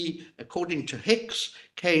 He, according to Hicks,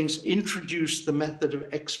 Keynes introduced the method of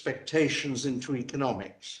expectations into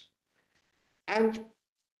economics. And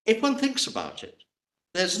if one thinks about it,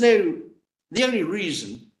 the only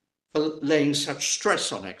reason for laying such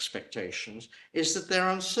stress on expectations is that they're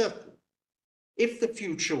uncertain. If the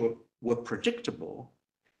future were predictable,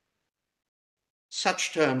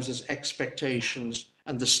 such terms as expectations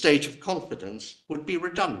and the state of confidence would be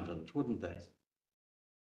redundant, wouldn't they?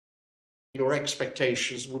 Your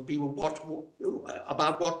expectations would be about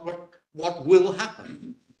what will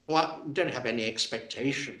happen. Well, you don't have any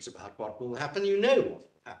expectations about what will happen, you know what will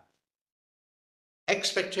happen.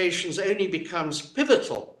 Expectations only becomes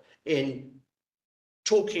pivotal in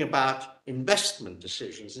talking about investment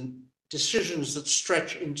decisions and decisions that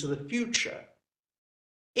stretch into the future,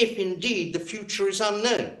 if indeed the future is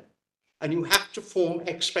unknown, and you have to form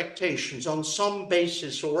expectations on some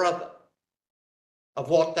basis or other of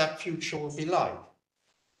what that future will be like.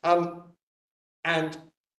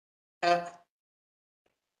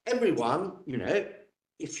 Everyone, you know,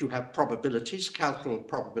 if you have probabilities, calculable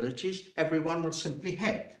probabilities, everyone will simply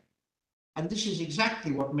hedge. And this is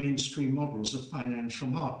exactly what mainstream models of financial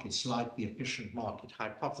markets, like the efficient market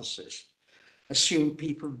hypothesis, assume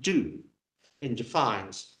people do in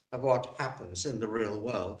defiance of what happens in the real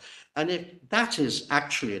world. And if that is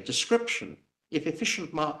actually a description, if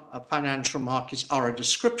efficient financial markets are a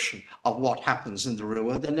description of what happens in the real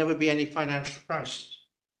world, there'll never be any financial crisis.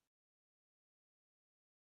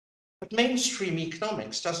 But mainstream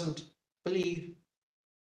economics doesn't believe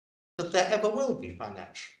that there ever will be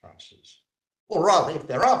financial crises, Or rather, if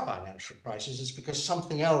there are financial crises, it's because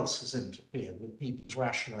something else has interfered with people's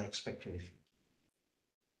rational expectations.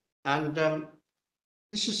 And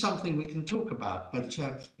this is something we can talk about, but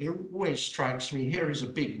it always strikes me here is a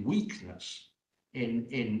big weakness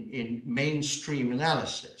in mainstream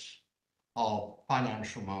analysis of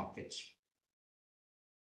financial markets.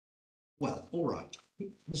 Well, all right.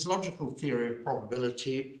 This logical theory of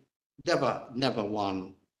probability never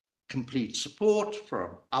won complete support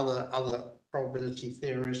from other probability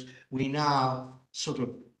theories. We now sort of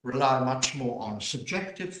rely much more on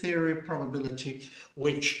subjective theory of probability,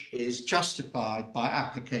 which is justified by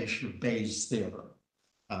application of Bayes' theorem.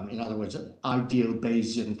 In other words, an ideal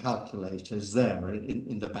Bayesian calculator is there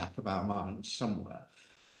in the back of our minds somewhere.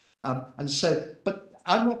 But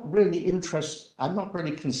I'm not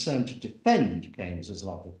really concerned to defend Keynes's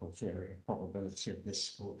logical theory of probability at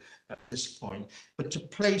this point, but to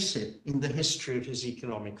place it in the history of his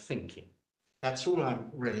economic thinking. That's all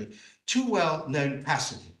I'm really. Two well-known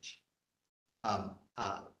passages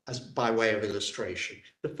as by way of illustration.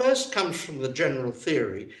 The first comes from the general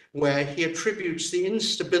theory, where he attributes the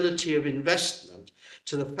instability of investment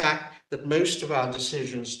to the fact that most of our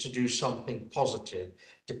decisions to do something positive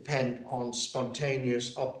depend on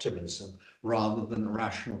spontaneous optimism rather than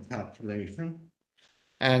rational calculation.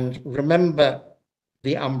 And remember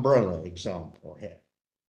the umbrella example here.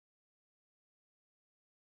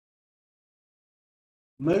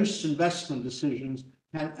 Most investment decisions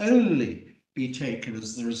can only be taken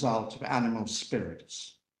as the result of animal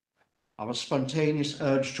spirits, of a spontaneous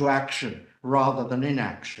urge to action rather than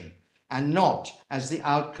inaction, and not as the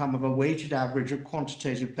outcome of a weighted average of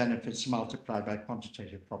quantitative benefits multiplied by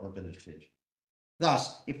quantitative probabilities.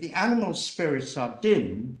 Thus, if the animal spirits are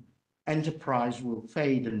dim, enterprise will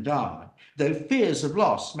fade and die, though fears of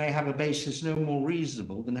loss may have a basis no more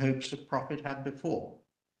reasonable than hopes of profit had before.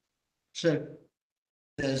 So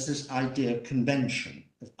there's this idea of convention,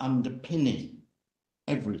 of underpinning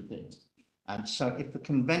everything. And so if the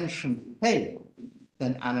convention fails,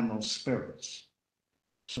 then animal spirits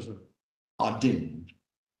sort of are dimmed.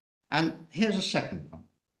 And here's a second one.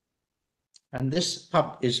 And this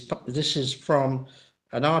is from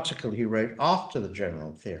an article he wrote after the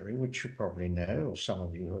general theory, which you probably know, or some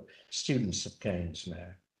of you are students of Keynes know.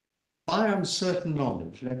 By uncertain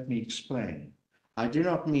knowledge, let me explain. I do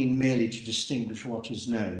not mean merely to distinguish what is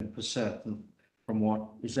known for certain from what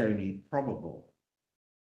is only probable.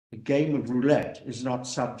 The game of roulette is not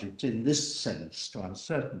subject in this sense to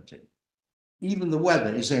uncertainty. Even the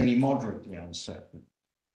weather is only moderately uncertain.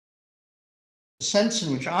 The sense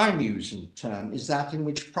in which I'm using the term is that in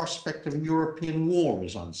which prospect of European war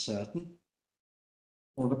is uncertain,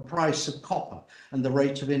 or the price of copper and the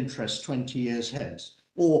rate of interest 20 years hence,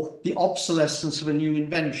 or the obsolescence of a new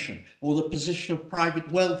invention, or the position of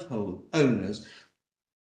private wealth owners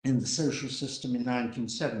in the social system in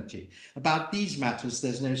 1970. About these matters,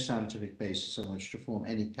 there's no scientific basis on which to form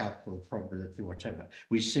any calculable probability whatever.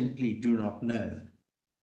 We simply do not know.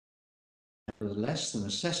 Nevertheless, the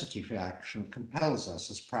necessity for action compels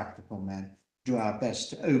us as practical men to do our best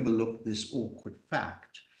to overlook this awkward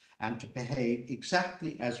fact and to behave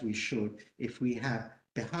exactly as we should if we have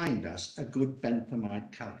behind us a good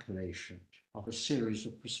Benthamite calculation of a series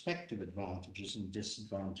of prospective advantages and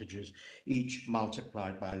disadvantages, each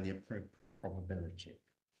multiplied by the appropriate probability,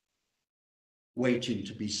 waiting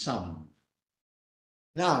to be summed.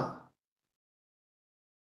 Now,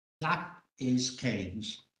 that is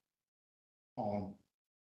Keynes.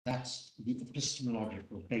 That's the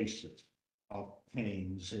epistemological basis of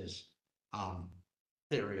Keynes's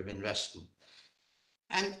theory of investment.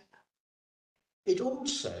 And it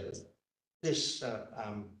also, this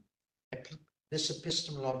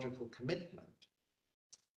epistemological commitment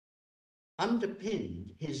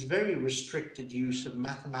underpinned his very restricted use of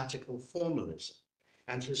mathematical formalism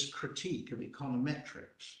and his critique of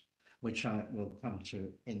econometrics, which I will come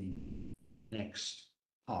to in the next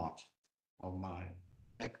part of my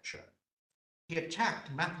lecture. He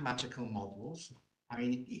attacked mathematical models. I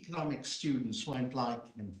mean, economic students won't like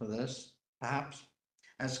him for this, perhaps,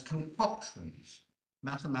 as concoctions.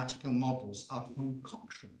 Mathematical models are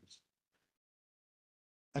concoctions,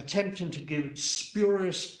 attempting to give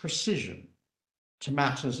spurious precision to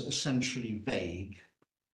matters essentially vague.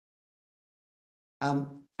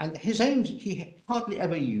 And he hardly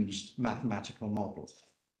ever used mathematical models.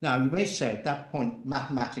 Now, you may say at that point,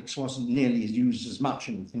 mathematics wasn't nearly used as much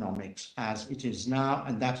in economics as it is now,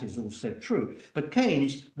 and that is also true. But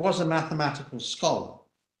Keynes was a mathematical scholar.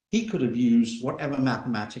 He could have used whatever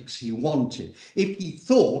mathematics he wanted if he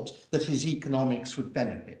thought that his economics would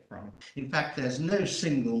benefit from it. In fact, there's no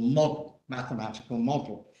single model, mathematical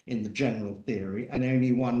model, in the general theory, and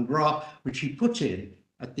only one graph, which he put in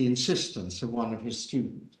at the insistence of one of his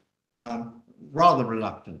students, rather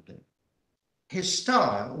reluctantly. His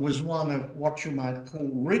style was one of what you might call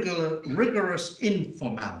rigorous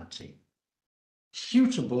informality,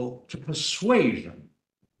 suitable to persuasion,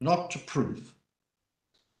 not to proof.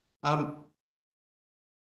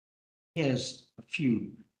 Here's a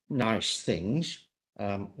few nice things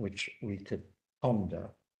which we could ponder.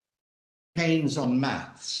 Keynes on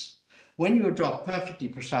maths. When you adopt perfectly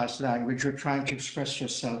precise language, you're trying to express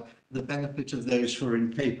yourself for the benefit of those who are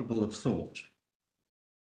incapable of thought.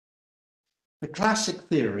 The classic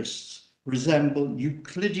theorists resemble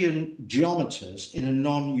Euclidean geometers in a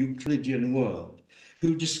non-Euclidean world,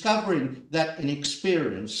 who, discovering that in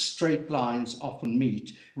experience straight lines often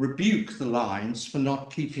meet, rebuke the lines for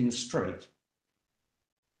not keeping straight.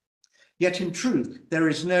 Yet in truth, there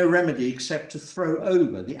is no remedy except to throw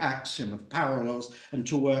over the axiom of parallels and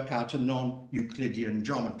to work out a non-Euclidean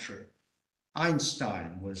geometry.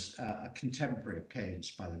 Einstein was a contemporary of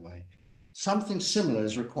Keynes, by the way. Something similar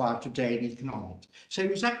is required today in economics. So he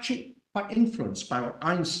was actually quite influenced by what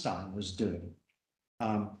Einstein was doing.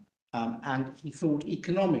 And he thought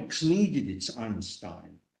economics needed its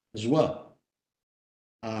Einstein as well.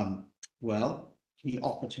 Well, he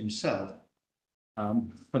offered himself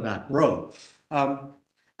for that role.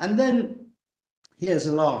 And then here's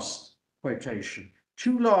a last quotation.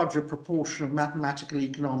 Too large a proportion of mathematical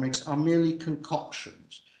economics are merely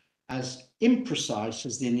concoctions, as imprecise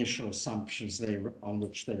as the initial assumptions on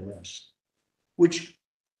which they rest, which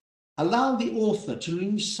allow the author to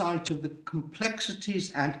lose sight of the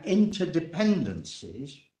complexities and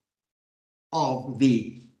interdependencies of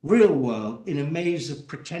the real world in a maze of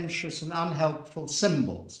pretentious and unhelpful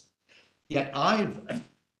symbols. Yet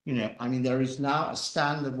there is now a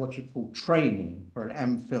standard, what you call training for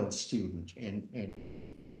an MPhil student and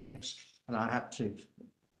I had to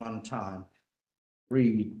one time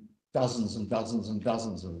read dozens and dozens and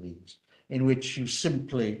dozens of these, in which you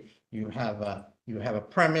have a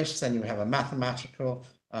premise, then you have a mathematical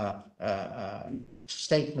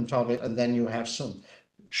statement of it, and then you have some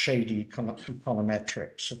shady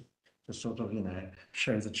econometrics to sort of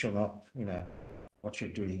show that you're not what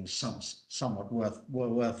you're doing is somewhat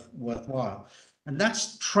worthwhile, and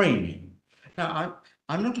that's training. Now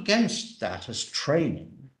I'm not against that as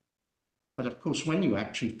training. But of course, when you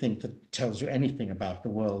actually think that it tells you anything about the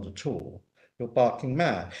world at all, you're barking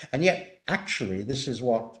mad. And yet, actually, this is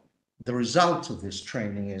what the result of this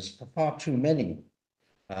training is for far too many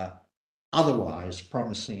otherwise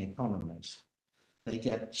promising economists. They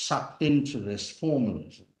get sucked into this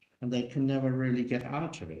formalism, and they can never really get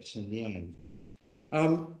out of it in the end.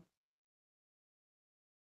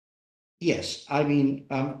 Yes, I mean,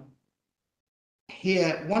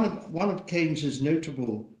 here, one of Keynes's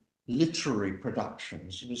notable literary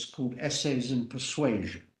productions was called Essays in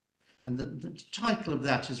Persuasion. And the title of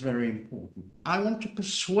that is very important. I want to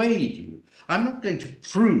persuade you. I'm not going to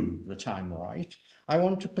prove that I'm right. I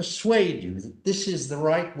want to persuade you that this is the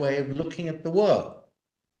right way of looking at the world.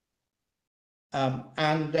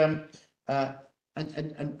 And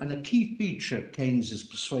a key feature of Keynes's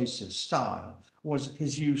persuasive style was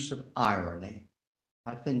his use of irony.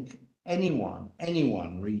 I think anyone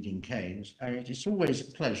reading Keynes, it's always a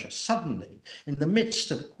pleasure. Suddenly, in the midst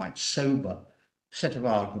of quite sober set of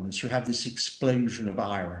arguments, you have this explosion of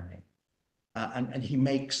irony, and he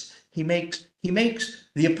makes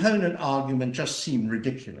the opponent argument just seem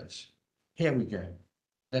ridiculous. Here we go.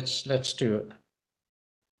 Let's do it.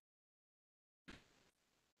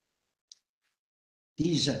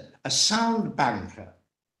 A sound banker,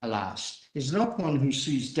 alas, is not one who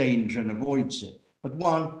sees danger and avoids it, but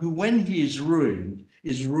one who, when he is ruined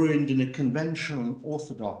in a conventional and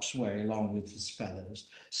orthodox way along with his fellows,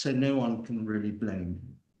 so no one can really blame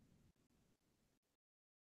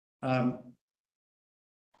him.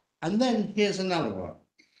 And then here's another one,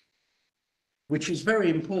 which is very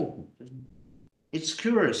important. It's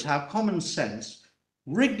curious how common sense,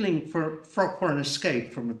 wriggling for an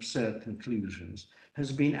escape from absurd conclusions,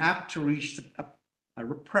 has been apt to reach a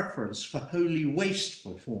preference for wholly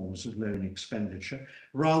wasteful forms of loan expenditure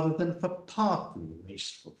rather than for partly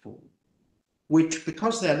wasteful forms, which,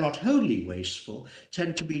 because they're not wholly wasteful,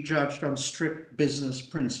 tend to be judged on strict business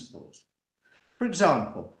principles. For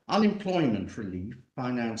example, unemployment relief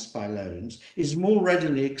financed by loans is more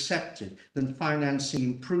readily accepted than financing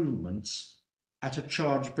improvements at a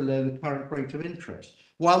charge below the current rate of interest,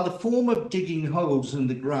 while the form of digging holes in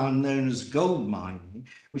the ground known as gold mining,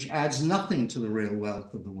 which adds nothing to the real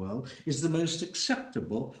wealth of the world, is the most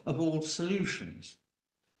acceptable of all solutions.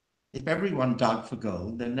 If everyone dug for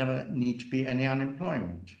gold, there never need to be any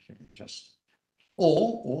unemployment. Just,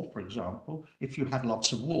 or for example, if you had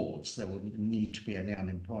lots of wars, there wouldn't need to be any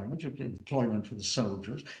unemployment. You'd have employment for the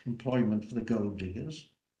soldiers, employment for the gold diggers,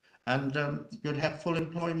 and you'd have full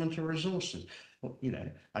employment of resources. Well, you know,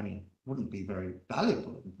 I mean, wouldn't be very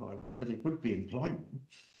valuable employment, but it would be employment.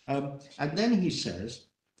 And then he says,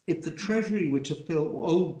 if the treasury were to fill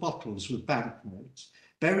old bottles with banknotes,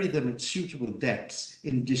 bury them at suitable depths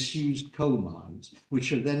in disused coal mines,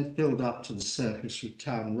 which are then filled up to the surface with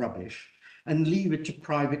town rubbish, and leave it to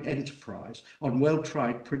private enterprise on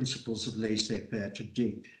well-tried principles of laissez-faire to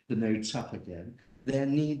dig the notes up again, there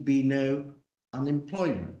need be no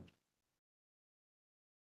unemployment.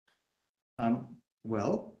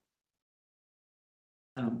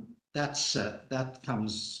 That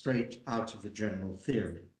comes straight out of the general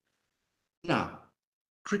theory. Now,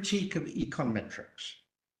 critique of econometrics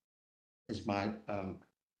is my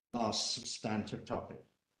last substantive topic.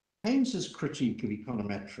 Keynes's critique of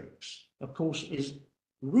econometrics, of course, is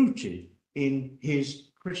rooted in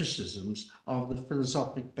his criticisms of the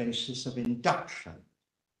philosophic basis of induction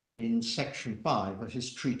in section 5 of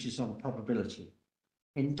his treatise on probability.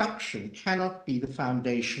 Induction cannot be the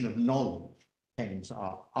foundation of knowledge, Keynes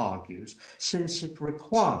argues, since it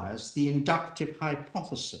requires the inductive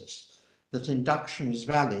hypothesis that induction is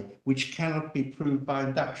valid, which cannot be proved by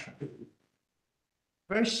induction.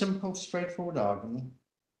 Very simple, straightforward argument.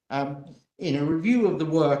 In a review of the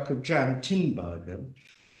work of Jan Tinbergen,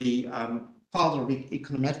 the father of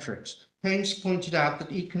econometrics, Keynes pointed out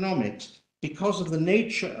that economics, because of the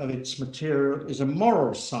nature of its material, is a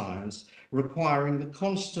moral science requiring the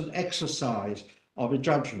constant exercise of a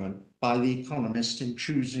judgment by the economist in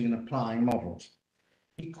choosing and applying models.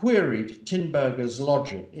 He queried Tinbergen's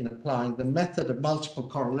logic in applying the method of multiple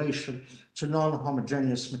correlation to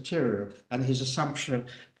non-homogeneous material and his assumption of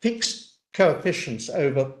fixed coefficients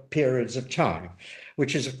over periods of time,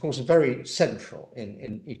 which is, of course, very central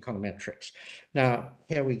in econometrics. Now,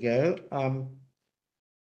 here we go.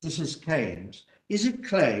 This is Keynes. Is it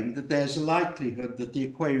claimed that there's a likelihood that the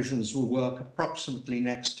equations will work approximately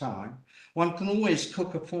next time? One can always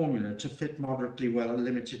cook a formula to fit moderately well a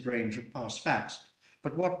limited range of past facts.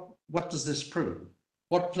 But what does this prove?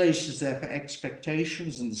 What place is there for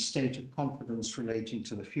expectations and the state of confidence relating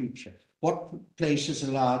to the future? What place is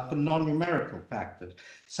allowed for non-numerical factors,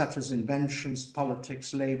 such as inventions,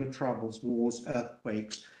 politics, labor troubles, wars,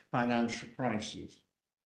 earthquakes, financial crises?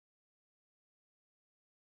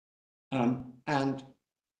 And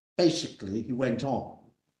basically, he went on.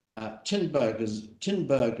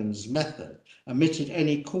 Tinbergen's method omitted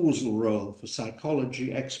any causal role for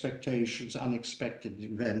psychology, expectations, unexpected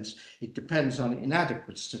events. It depends on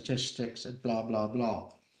inadequate statistics and blah, blah,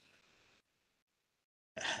 blah.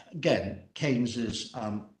 Again, Keynes's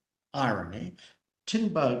irony.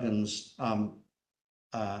 Tinbergen's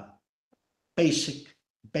basic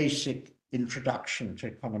introduction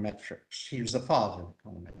to econometrics, he was the father of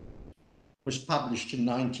econometrics, was published in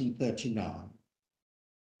 1939,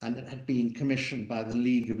 and it had been commissioned by the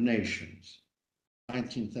League of Nations,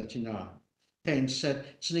 1939. Keynes said,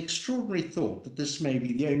 it's an extraordinary thought that this may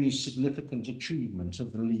be the only significant achievement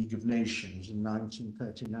of the League of Nations in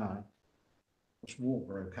 1939. Which war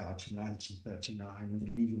broke out in 1939, and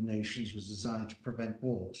the League of Nations was designed to prevent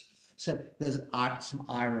wars. So there's some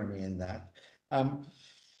irony in that.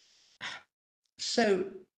 So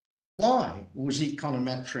why was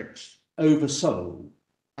econometrics oversold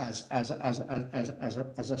as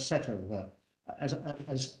a set of as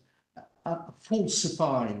a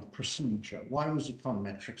falsified procedure? Why was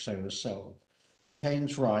econometrics oversold?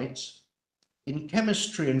 Keynes writes, in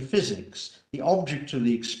chemistry and physics, the object of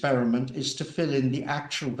the experiment is to fill in the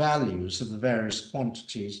actual values of the various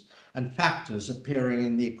quantities and factors appearing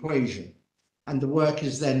in the equation, and the work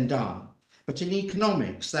is then done. But in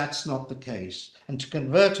economics, that's not the case, and to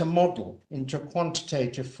convert a model into a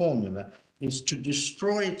quantitative formula is to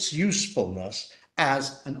destroy its usefulness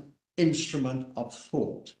as an instrument of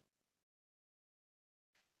thought.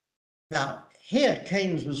 Now, here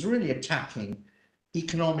Keynes was really attacking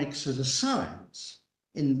economics as a science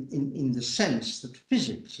in the sense that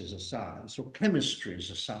physics is a science, or chemistry is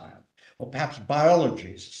a science, or perhaps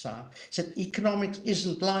biology is a science. He said economics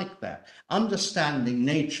isn't like that. Understanding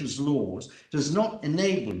nature's laws does not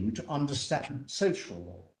enable you to understand social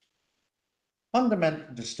laws.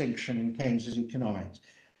 Fundamental distinction in Keynes's economics.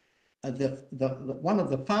 One of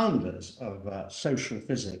the founders of social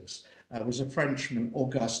physics was a Frenchman,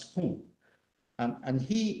 Auguste Comte, and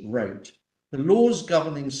he wrote, the laws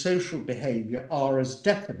governing social behavior are as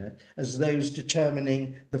definite as those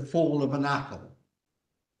determining the fall of an apple.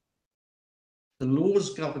 The laws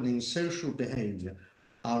governing social behavior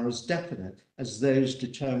are as definite as those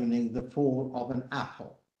determining the fall of an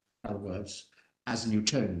apple, in other words, as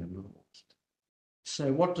Newtonian laws.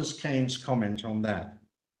 So what does Keynes comment on that?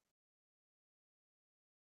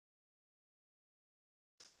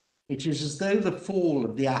 It is as though the fall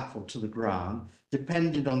of the apple to the ground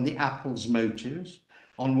depended on the apple's motives,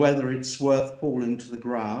 on whether it's worth falling to the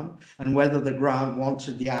ground, and whether the ground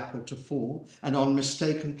wanted the apple to fall, and on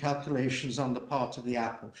mistaken calculations on the part of the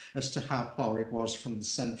apple as to how far it was from the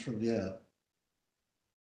center of the earth.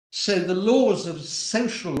 So the laws of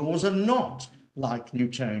social laws are not like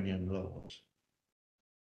Newtonian laws.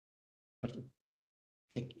 But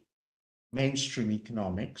mainstream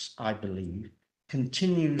economics, I believe,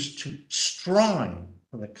 continues to strive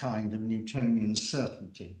for the kind of Newtonian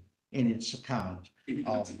certainty in its account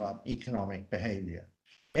of economic behavior.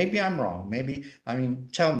 Maybe I'm wrong. Maybe, I mean,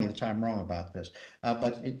 tell me that I'm wrong about this.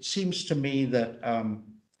 But it seems to me that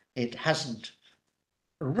it hasn't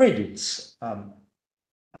rid itself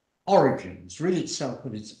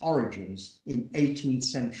of its origins in 18th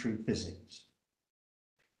century physics.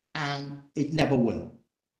 And it never will.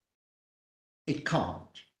 It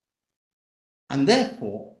can't. And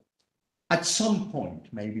therefore, at some point,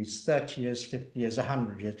 maybe it's 30 years, 50 years,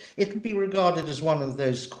 100 years, it will be regarded as one of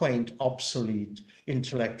those quaint, obsolete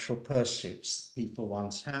intellectual pursuits people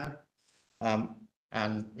once had.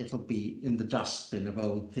 And it'll be in the dustbin of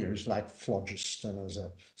old theories like phlogiston as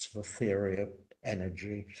a sort of theory of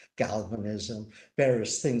energy, galvanism,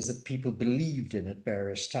 various things that people believed in at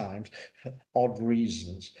various times for odd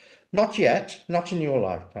reasons. Not yet, not in your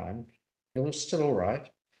lifetime. You're still all right.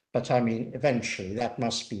 But I mean, eventually that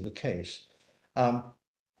must be the case. I'm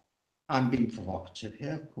being provocative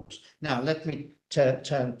here, of course. Now, let me turn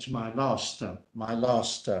to my last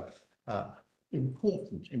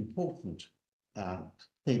important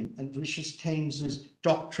thing, and which is Keynes's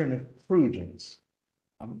doctrine of prudence.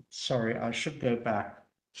 I'm sorry, I should go back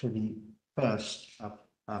to the first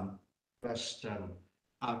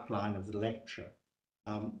outline of the lecture.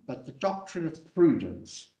 But the doctrine of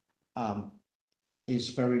prudence is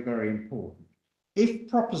very, very important. If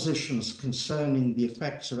propositions concerning the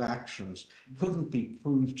effects of actions couldn't be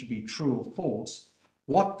proved to be true or false,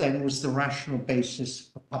 what then was the rational basis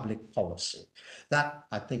for public policy? That,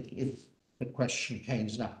 I think, is the question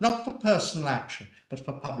Keynes now, not for personal action, but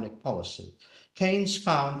for public policy. Keynes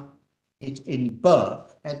found it in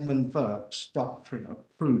Burke, Edmund Burke's doctrine of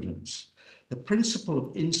prudence, the principle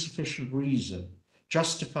of insufficient reason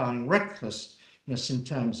justifying recklessness in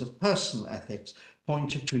terms of personal ethics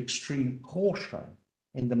pointed to extreme caution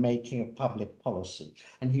in the making of public policy.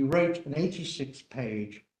 And he wrote an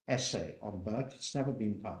 86-page essay on Burke, it's never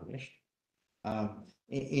been published,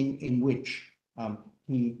 in which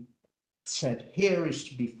he said, here is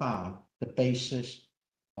to be found the basis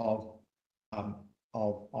of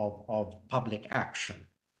public action.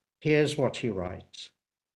 Here's what he writes.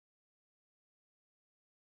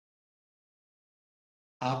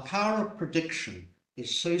 Our power of prediction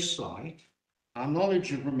is so slight, our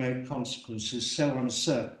knowledge of remote consequences so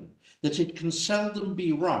uncertain, that it can seldom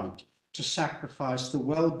be right to sacrifice the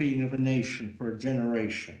well-being of a nation for a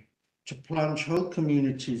generation, to plunge whole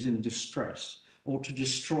communities in distress, or to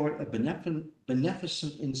destroy a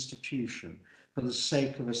beneficent institution for the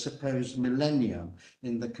sake of a supposed millennium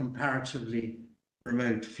in the comparatively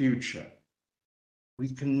remote future. We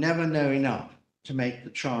can never know enough to make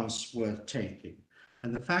the chance worth taking.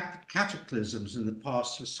 And the fact that cataclysms in the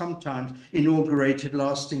past have sometimes inaugurated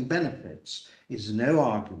lasting benefits is no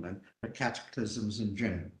argument for cataclysms in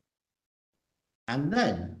general. And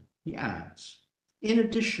then he adds, in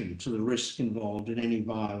addition to the risk involved in any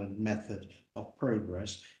violent method of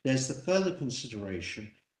progress, there's the further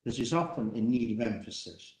consideration that is often in need of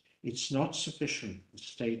emphasis. It's not sufficient the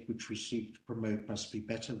state which we seek to promote must be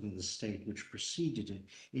better than the state which preceded it.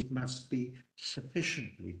 It must be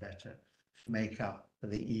sufficiently better to make up for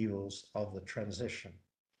the evils of the transition.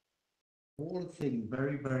 All the things,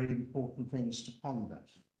 very, very important things to ponder.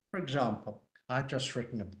 For example, I've just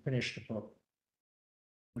finished a book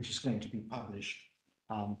which is going to be published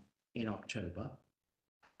in October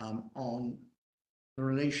on the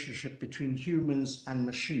relationship between humans and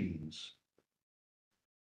machines.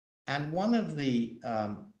 And one of the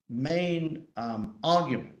main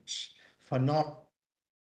arguments for not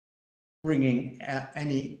bringing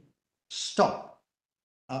any stop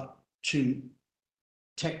to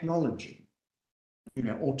technology,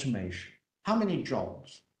 automation. How many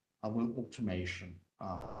jobs will automation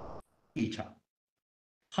eat up?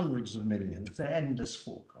 Hundreds of millions. There are endless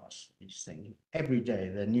forecasts for these things. Every day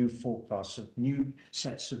there are new forecasts of new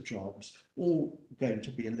sets of jobs, all going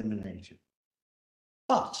to be eliminated.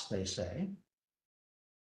 But, they say,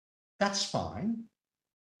 that's fine,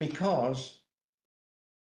 because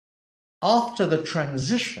after the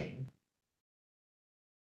transition,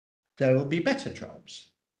 there will be better jobs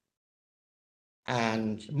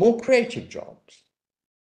and more creative jobs.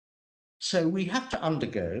 So we have to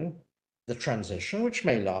undergo the transition, which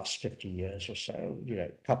may last 50 years or so, a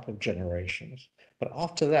couple of generations. But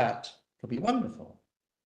after that, it'll be wonderful.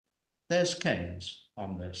 There's Keynes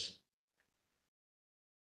on this.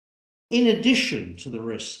 In addition to the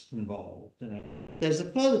risks involved, there's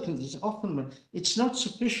a further concern. Often it's not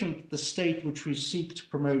sufficient the state which we seek to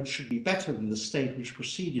promote should be better than the state which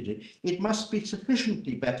preceded it. It must be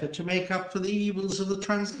sufficiently better to make up for the evils of the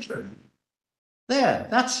transition. There,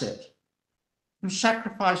 that's it. You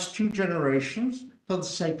sacrifice 2 generations for the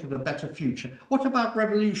sake of a better future. What about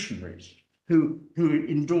revolutionaries who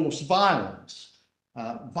endorse violence,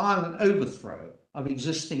 violent overthrow of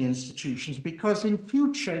existing institutions, because in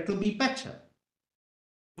future it'll be better?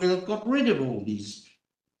 We'll have got rid of all these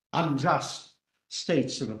unjust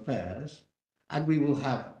states of affairs, and we will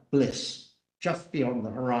have bliss just beyond the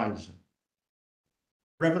horizon.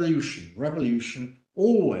 Revolution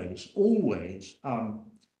always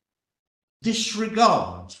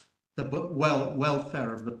disregard the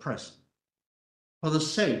welfare of the present for the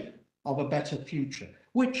sake of a better future,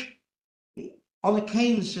 which on a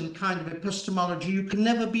Keynesian kind of epistemology, you can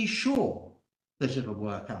never be sure that it'll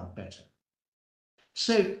work out better.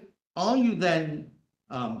 So are you then,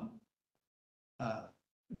 do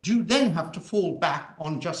you then have to fall back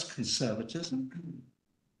on just conservatism?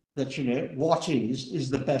 That, what is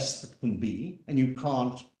the best that can be, and you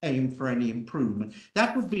can't aim for any improvement.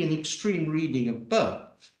 That would be an extreme reading of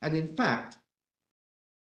Burke. And in fact,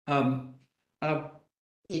 it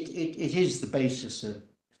is the basis of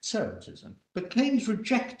conservatism. But Keynes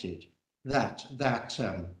rejected that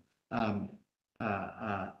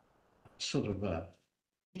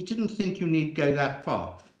he didn't think you need go that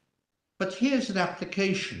far. But here's an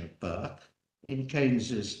application of Burke in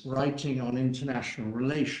Keynes's writing on international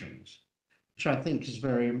relations, which I think is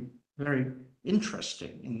very, very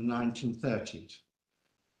interesting in the 1930s.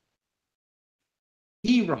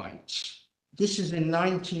 He writes, this is in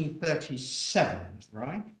 1937,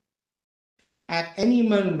 right? At any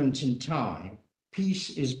moment in time,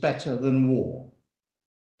 peace is better than war.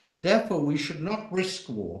 Therefore, we should not risk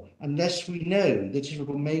war unless we know that it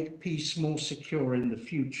will make peace more secure in the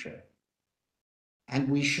future. And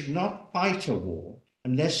we should not fight a war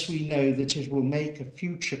unless we know that it will make a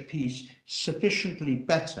future peace sufficiently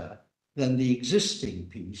better than the existing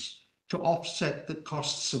peace to offset the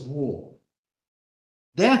costs of war.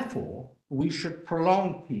 Therefore, we should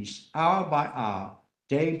prolong peace hour by hour,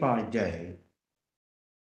 day by day,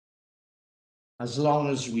 as long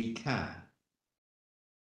as we can.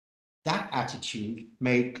 That attitude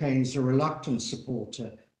made Keynes a reluctant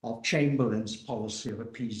supporter of Chamberlain's policy of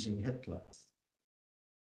appeasing Hitler.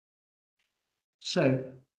 So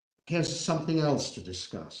here's something else to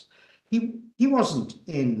discuss. He wasn't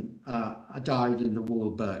in a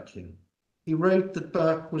dyed-in-the-wool Burkean. He wrote that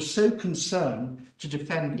Burke was so concerned to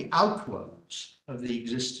defend the outworks of the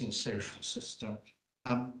existing social system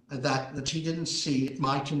that he didn't see it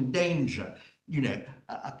might endanger,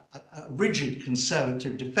 a rigid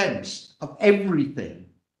conservative defense of everything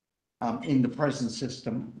in the present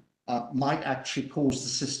system might actually cause the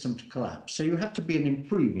system to collapse. So you have to be an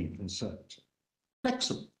improving conservative,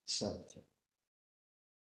 flexible conservative.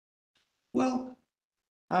 Well,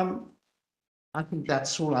 I think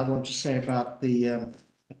that's all I want to say about the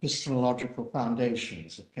epistemological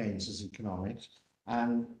foundations of Keynes's economics.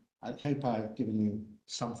 And I hope I've given you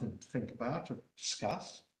something to think about or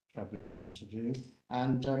discuss, which I've been to do.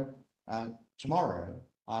 And tomorrow,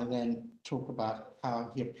 I then talk about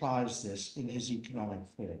how he applies this in his economic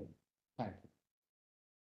theory. Thank you.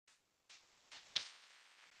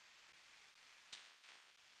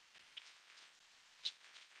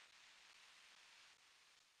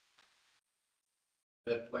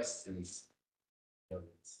 The questions.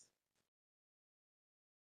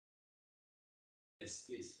 Yes,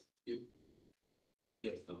 please. You.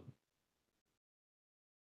 Yes, no.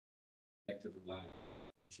 Back to the line.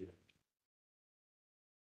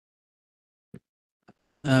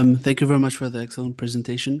 Thank you very much for the excellent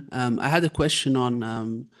presentation. I had a question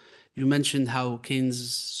on, you mentioned how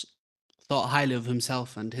Keynes thought highly of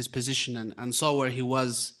himself and his position and saw where he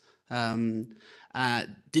was.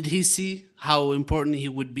 Did he see how important he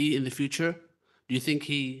would be in the future? Do you think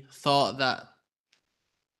he thought that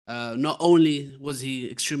not only was he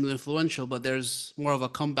extremely influential, but there's more of a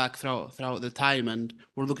comeback throughout the time, and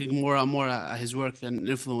we're looking more and more at his work and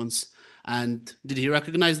influence And did he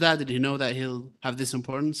recognize that? Did he know that he'll have this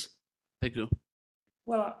importance? Thank you.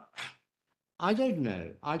 Well, I don't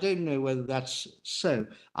know. I don't know whether that's so.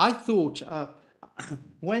 I thought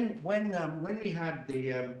when we had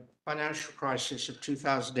the financial crisis of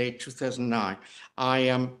 2008, 2009,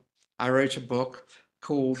 I wrote a book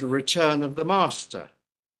called The Return of the Master,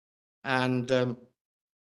 and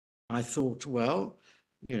I thought, well,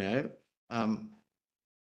 you know,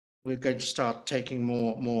 we're going to start taking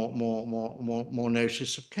more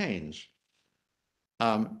notice of Keynes.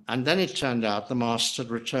 And then it turned out the master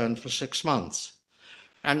had returned for 6 months.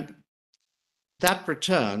 And that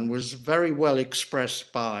return was very well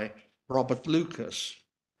expressed by Robert Lucas,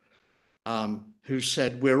 who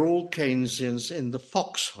said, we're all Keynesians in the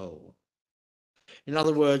foxhole. In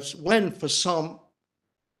other words, when for some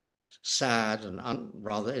sad and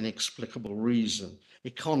rather inexplicable reason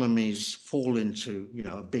economies fall into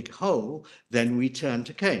a big hole, then we turn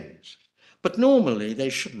to Keynes. But normally they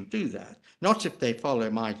shouldn't do that. Not if they follow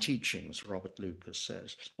my teachings, Robert Lucas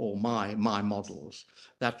says, or my models.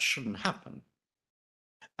 That shouldn't happen.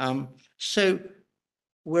 So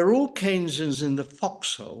we're all Keynesians in the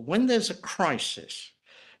foxhole. When there's a crisis,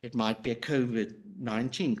 it might be a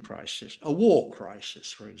COVID-19 crisis, a war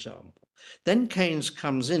crisis, for example, then Keynes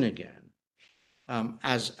comes in again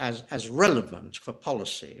as relevant for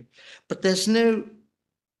policy, but there's no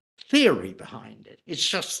theory behind it. It's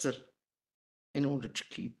just that in order to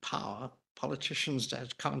keep power, politicians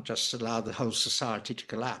can't just allow the whole society to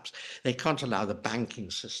collapse. They can't allow the banking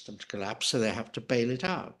system to collapse, so they have to bail it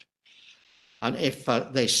out. And if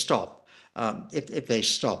they stop, if they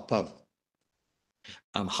stop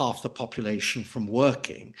half the population from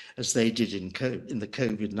working, as they did in the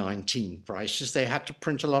COVID-19 crisis, they had to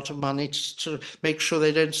print a lot of money to make sure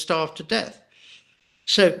they don't starve to death.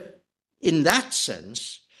 So in that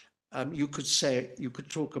sense, you could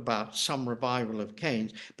talk about some revival of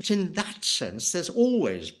Keynes, but in that sense, there's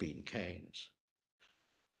always been Keynes.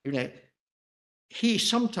 He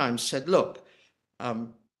sometimes said, look,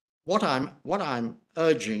 what I'm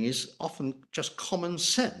urging is often just common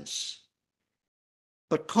sense,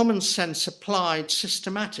 but common sense applied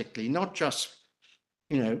systematically, not just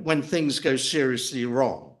when things go seriously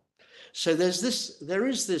wrong. So there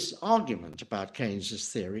is this argument about Keynes's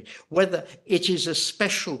theory, whether it is a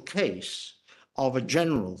special case of a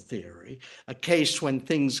general theory, a case when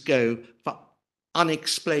things go, for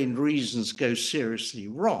unexplained reasons, go seriously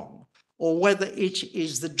wrong, or whether it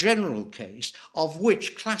is the general case of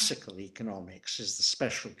which classical economics is the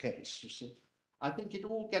special case, you see. I think it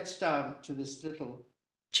all gets down to this little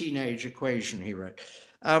teenage equation he wrote.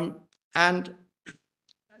 And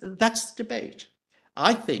that's the debate.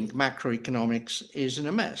 I think macroeconomics is in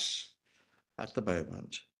a mess at the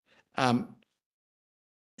moment.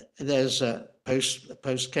 There's a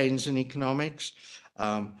post-Keynesian economics.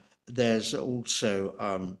 There's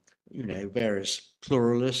also, various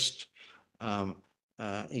pluralist, and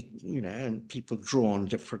people draw on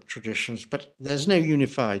different traditions, but there's no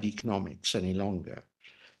unified economics any longer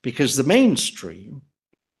because the mainstream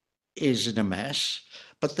is in a mess,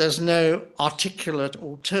 but there's no articulate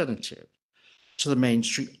alternative to the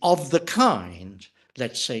mainstream of the kind,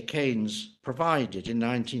 let's say, Keynes provided in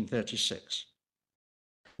 1936,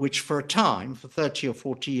 which for a time, for 30 or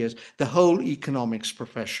 40 years, the whole economics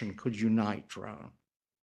profession could unite around.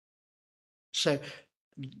 So,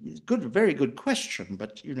 very good question,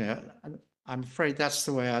 but I'm afraid that's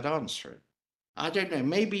the way I'd answer it. I don't know,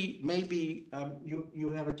 maybe you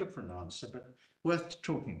have a different answer, but worth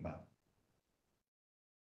talking about.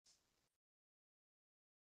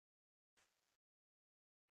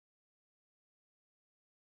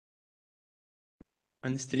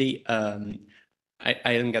 Honestly, I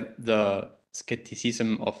don't get the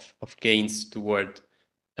skepticism of Keynes toward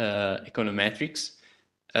econometrics,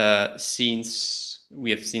 since we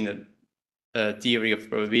have seen that theory of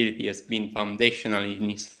probability has been foundational in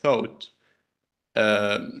his thought.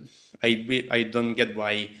 I don't get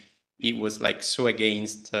why he was like so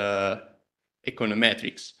against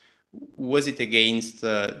econometrics. Was it against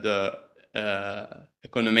the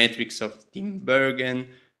econometrics of Tim Bergen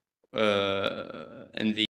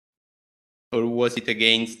or was it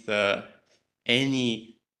against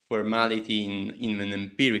any formality in an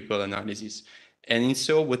empirical analysis? And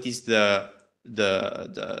so, what is the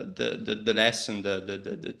lesson,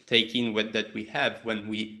 the take-in that we have when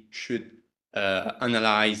we should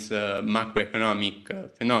analyze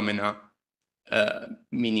macroeconomic phenomena?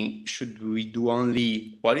 Meaning, should we do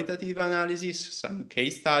only qualitative analysis, some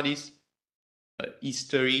case studies,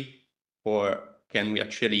 history, or can we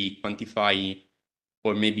actually quantify,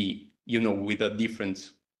 or maybe with a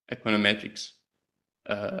different econometrics?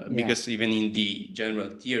 because even in the general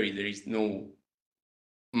theory, there is no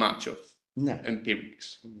much of No,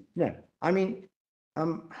 empirics. no. I mean,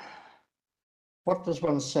 what does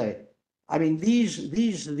one say? I mean,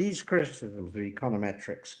 these criticisms of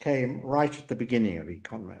econometrics came right at the beginning of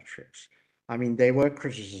econometrics. I mean, they were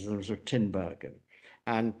criticisms of Tinbergen,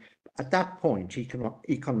 and at that point,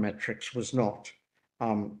 econometrics was not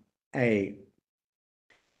a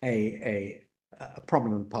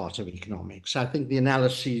prominent part of economics. I think the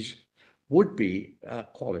analyses would be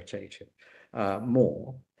qualitative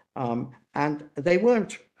more, and they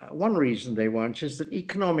weren't. One reason they weren't is that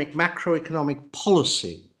macroeconomic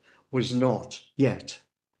policy was not yet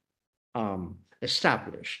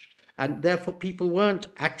established. And therefore, people weren't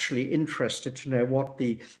actually interested to know what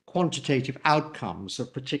the quantitative outcomes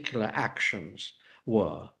of particular actions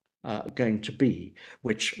were going to be,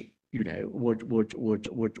 which would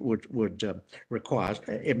require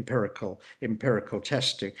empirical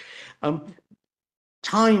testing.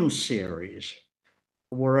 Time series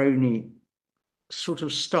were only sort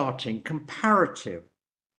of starting. Comparative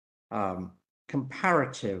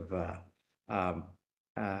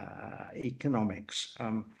economics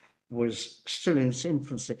was still in its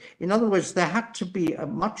infancy. In other words, there had to be a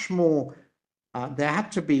much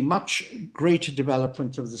greater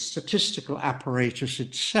development of the statistical apparatus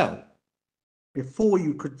itself before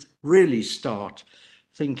you could really start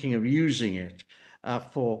thinking of using it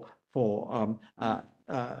for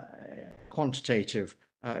quantitative,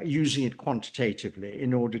 using it quantitatively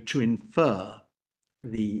in order to infer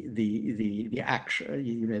the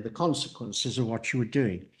action, the consequences of what you were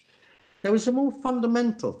doing. There was a more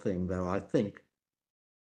fundamental thing, though, I think,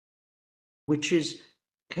 which is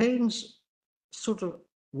Keynes sort of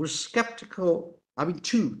was skeptical. I mean,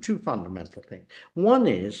 two fundamental things. One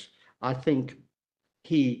is, I think,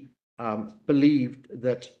 he believed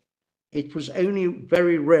that it was only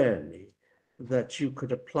very rarely that you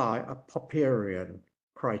could apply a Popperian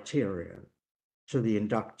criterion to the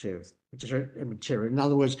inductive material. In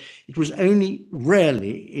other words, it was only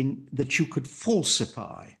rarely that you could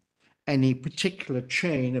falsify any particular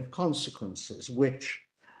chain of consequences which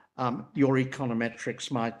your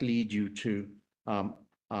econometrics might lead you to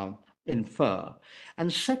infer.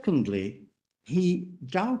 And secondly, he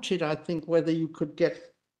doubted, I think, whether you could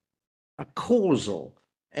get a causal,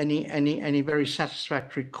 any very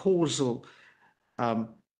satisfactory causal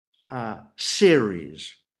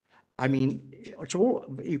series. I mean,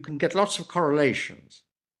 you can get lots of correlations,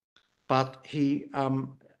 but he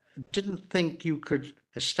didn't think you could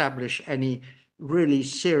establish any really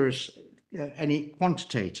serious, any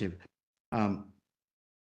quantitative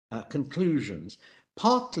conclusions,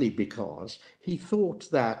 partly because he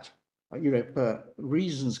thought that, for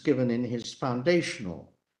reasons given in his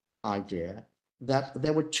foundational idea, that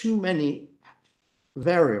there were too many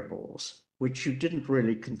variables which you didn't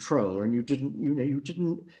really control, and you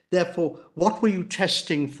didn't, therefore, what were you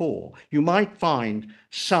testing for? You might find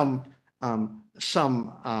some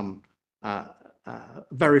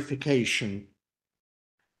verification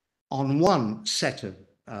on one set of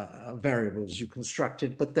variables you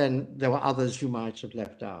constructed, but then there were others you might have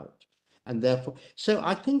left out, and therefore, so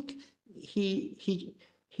I think he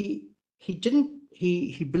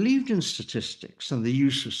believed in statistics and the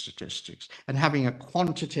use of statistics and having a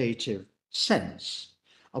quantitative sense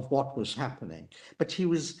of what was happening, but he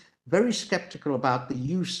was very skeptical about the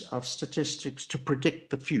use of statistics to predict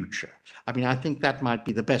the future. I mean, I think that might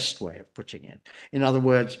be the best way of putting it. In other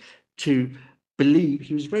words, to believe,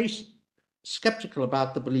 he was very skeptical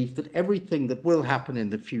about the belief that everything that will happen in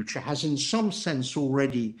the future has in some sense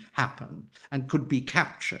already happened and could be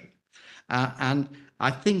captured. And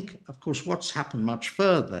I think, of course, what's happened much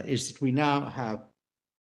further is that we now have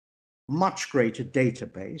much greater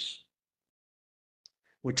database,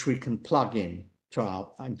 which we can plug in to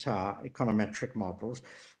our econometric models.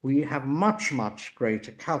 We have much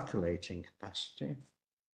greater calculating capacity.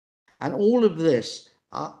 And all of this,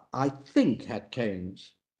 I think, had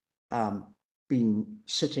Keynes been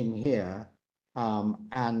sitting here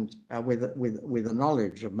and with a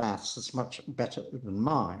knowledge of maths that's much better than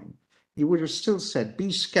mine, he would have still said,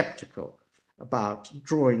 be skeptical about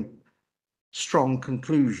drawing strong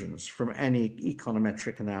conclusions from any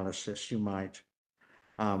econometric analysis you might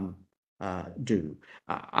do.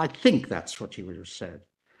 I think that's what he would have said.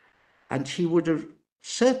 And he would have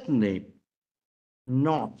certainly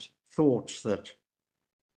not thought that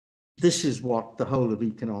this is what the whole of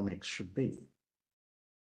economics should be.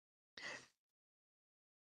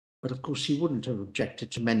 But of course, he wouldn't have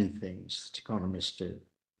objected to many things that economists do.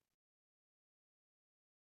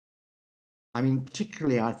 I mean,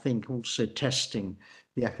 particularly, I think also testing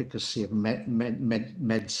the efficacy of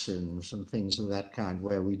medicines and things of that kind,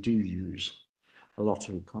 where we do use a lot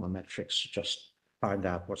of econometrics to just find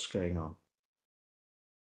out what's going on.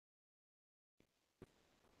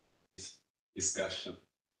 Discussion.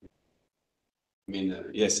 I mean,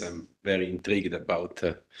 yes, I'm very intrigued about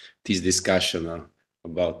this discussion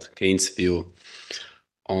about Keynes' view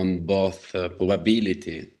on both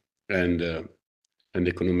probability and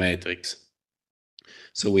econometrics.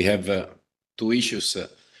 So we have two issues.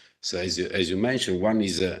 So as you mentioned, one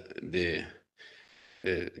is the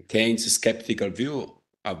Keynes' skeptical view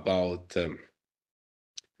about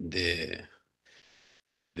the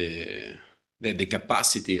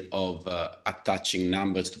capacity of attaching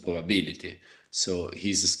numbers to probability. So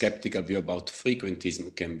his skeptical view about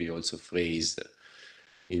frequentism can be also phrased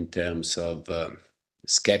in terms of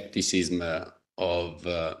skepticism of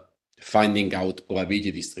finding out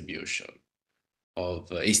probability distribution, of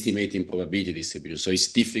estimating probability distribution. So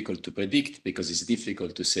it's difficult to predict because it's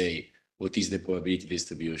difficult to say what is the probability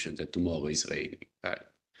distribution that tomorrow is raining. Right?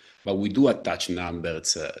 But we do attach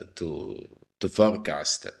numbers to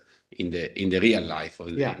forecast in the real life or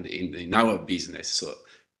in our business. So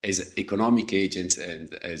as economic agents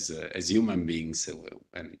and as human beings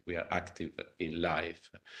when we are active in life.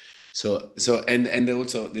 So and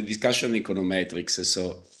also the discussion econometrics.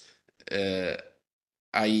 So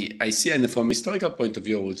I see, and from a historical point of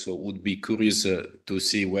view, also would be curious to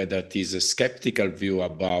see whether it is a skeptical view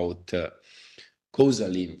about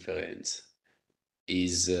causal inference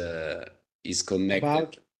is connected.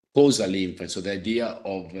 About? Causal inference, so the idea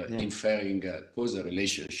of inferring causal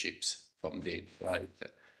relationships from data, right?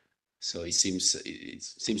 So it seems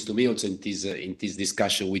to me also in this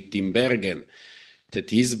discussion with Tim Bergen that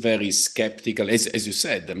he's very skeptical, as you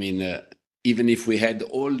said. I mean, even if we had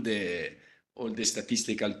all the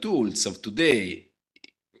statistical tools of today,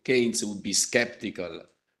 Keynes would be skeptical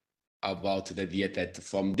about the idea that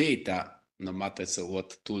from data, no matter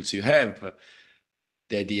what tools you have,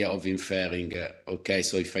 the idea of inferring, okay,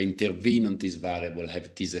 so if I intervene on this variable,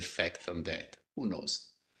 have this effect on that. Who knows?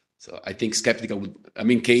 So I think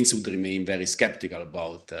Keynes would remain very skeptical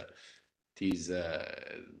about this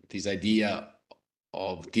idea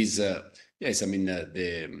of this,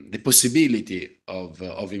 the possibility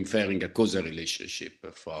of inferring a causal relationship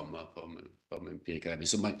from empirical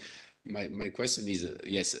evidence. So my question is,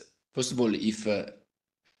 yes, first of all, if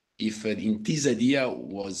in this idea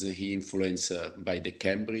was he influenced by the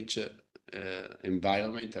Cambridge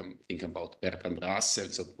environment? I'm thinking about Bertrand Russell.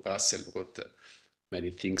 So Russell wrote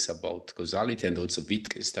many things about causality, and also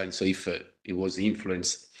Wittgenstein. So if he was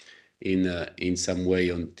influenced in some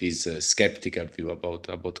way on this skeptical view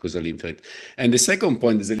about causal inference. And the second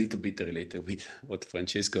point is a little bit related with what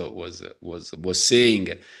Francesco was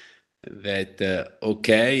saying, that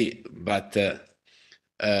okay, but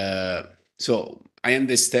so I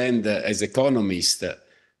understand as economist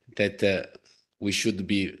that we should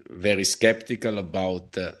be very skeptical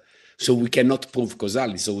about. So we cannot prove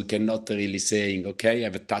causality. So we cannot really saying, okay,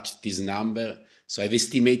 I've touched this number, so I've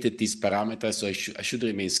estimated this parameter. So I should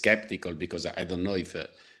remain skeptical because I don't know if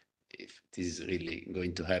this is really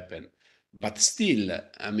going to happen. But still,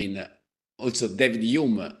 I mean, also David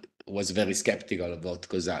Hume was very skeptical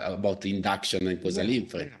about induction and causal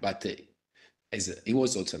inference, but as he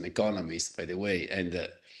was also an economist, by the way, and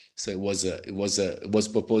so it was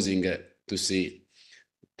proposing to see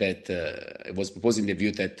that it was proposing the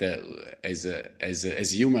view that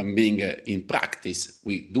as human being in practice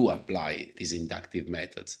we do apply these inductive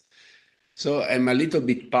methods. So I'm a little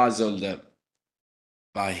bit puzzled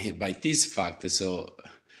by this fact. So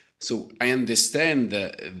I understand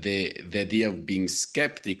the idea of being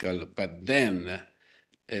skeptical, but then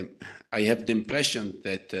I have the impression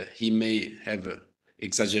that he may have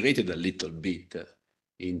exaggerated a little bit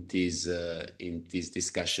in this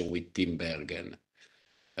discussion with Tim Bergen,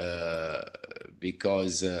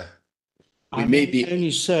 because we may be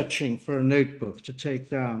only searching for a notebook to take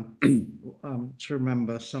down to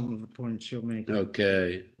remember some of the points you're making.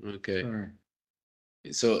 Okay. Sorry.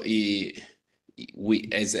 So we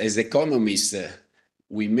as economists,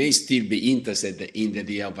 we may still be interested in the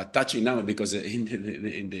idea of attaching numbers, because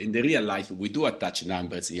in the real life we do attach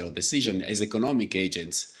numbers in your decision as economic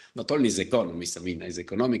agents. Not only as economists, I mean as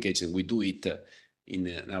economic agents, we do it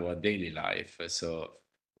in our daily life. So,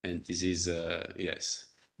 and this is yes.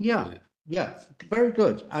 Yeah, very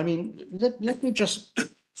good. I mean, let me just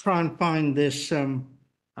try and find this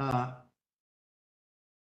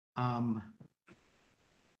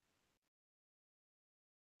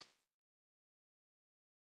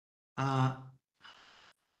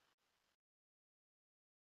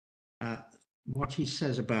what he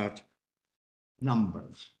says about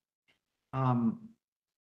numbers.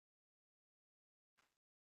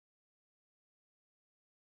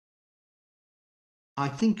 I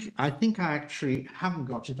think I actually haven't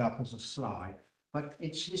got it up as a slide, but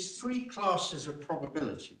it's three classes of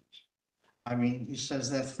probabilities. I mean, he says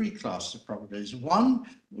there are three classes of probabilities. One,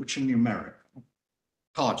 which are numerical,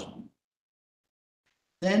 cardinal.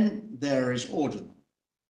 Then there is ordinal.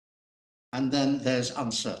 And then there's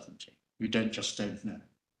uncertainty. You don't know.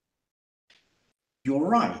 You're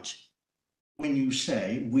right when you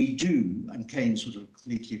say we do, and Keynes would have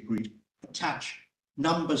completely agreed, attach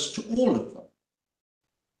numbers to all of them,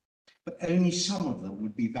 but only some of them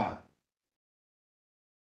would be valid.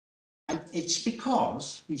 And it's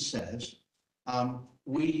because, he says,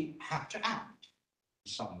 we have to act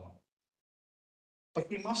somewhat. But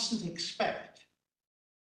we mustn't expect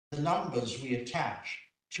the numbers we attach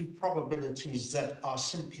to probabilities that are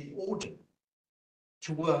simply ordinal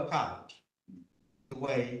to work out the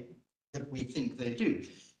way that we think they do.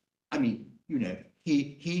 I mean, you know,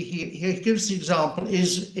 he gives the example,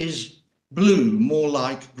 is blue more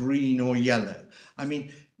like green or yellow? I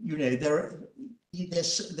mean, you know,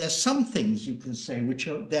 there's some things you can say which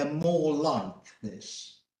are, they're more like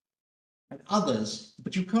this, and others,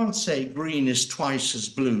 but you can't say green is twice as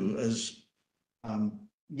blue as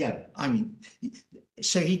yellow. I mean,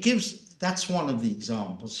 so he gives, that's one of the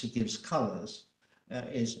examples he gives. Colors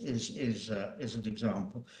is an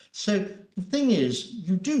example. So the thing is,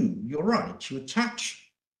 you're right, you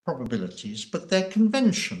attach probabilities, but they're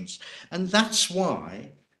conventions, and that's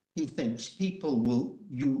why he thinks people will,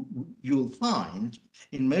 you'll find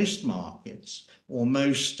in most markets or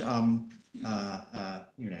most you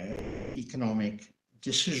know, economic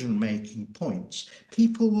decision-making points,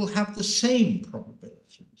 people will have the same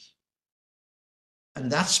probabilities,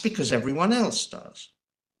 and that's because everyone else does.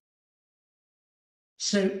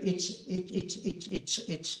 So it's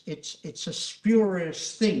a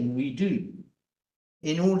spurious thing we do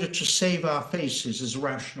in order to save our faces as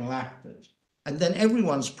rational actors, and then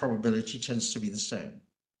everyone's probability tends to be the same,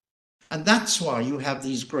 and that's why you have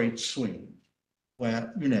these great swings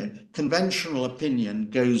where, you know, conventional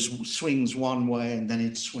opinion swings one way and then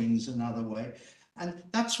it swings another way, and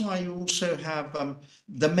that's why you also have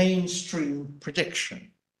the mainstream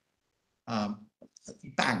prediction.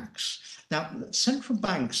 Banks. Now, central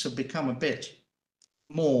banks have become a bit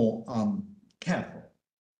more careful.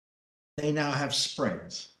 They now have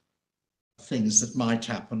spreads, things that might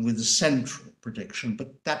happen with the central prediction,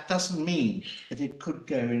 but that doesn't mean that it could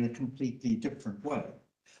go in a completely different way.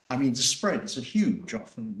 I mean, the spreads are huge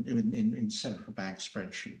often in central bank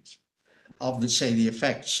spreadsheets of, let's say, the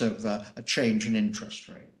effects of a change in interest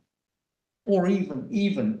rate. Or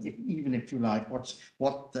even if you like, what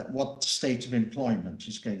the state of employment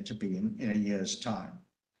is going to be in a year's time.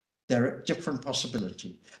 There are different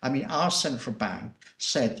possibilities. I mean, our central bank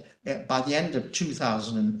said by the end of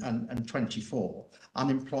 2024,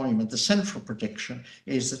 unemployment, the central prediction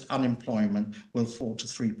is that unemployment will fall to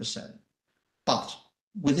 3%. But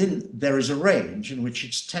within, there is a range in which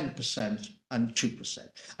it's 10% and 2%.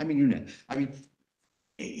 I mean, you know, I mean,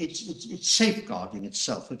 it's safeguarding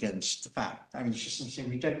itself against the fact. I mean, it's just something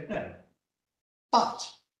we don't know. But,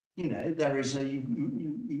 you know, there is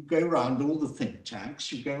you go around all the think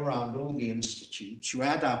tanks, you go around all the institutes, you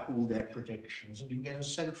add up all their predictions, and you get a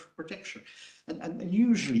central prediction. And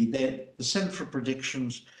usually the central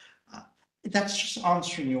predictions, that's just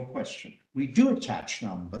answering your question. We do attach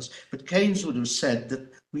numbers, but Keynes would have said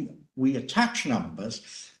that we attach numbers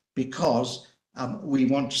because we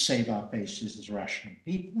want to save our faces as rational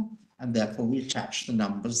people, and therefore we attach the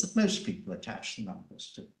numbers that most people attach the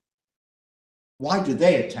numbers to. Why do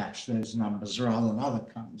they attach those numbers rather than other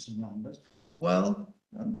kinds of numbers? Well,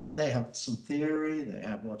 they have some theory, they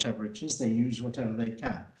have whatever it is, they use whatever they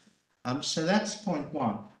can. So that's point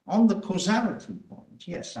one. On the causality point,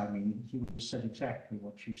 yes, I mean, he would have said exactly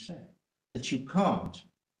what you said, that you can't,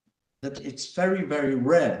 that it's very, very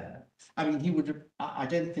rare. I mean, he would have, I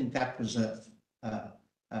don't think that was a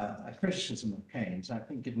criticism of Keynes. I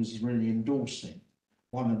think it was really endorsing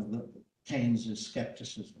one of the Keynes's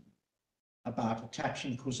skepticism about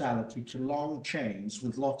attaching causality to long chains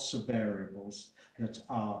with lots of variables that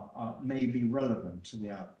are maybe relevant to the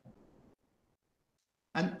outcome.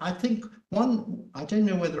 And I think I don't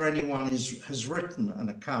know whether anyone has written an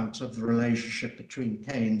account of the relationship between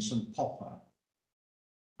Keynes and Popper.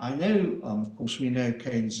 I know, of course, we know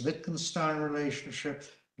Keynes-Wittgenstein relationship,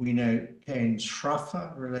 we know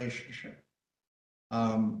Keynes-Schroeffer relationship,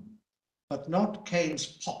 but not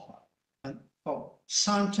Keynes-Popper. And for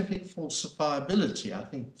scientific falsifiability, I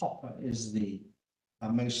think Popper is the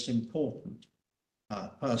most important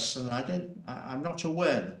person. I'm not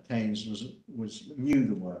aware that Keynes knew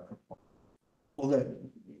the work of Popper, although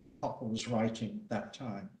Popper was writing at that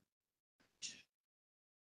time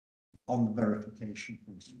on the verification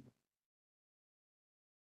principle.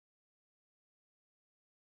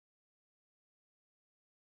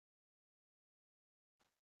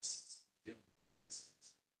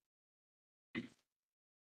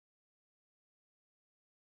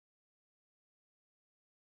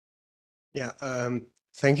 Yeah,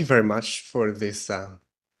 thank you very much for this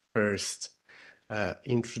first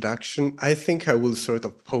introduction. I think I will sort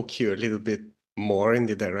of poke you a little bit more in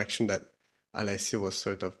the direction that Alessio was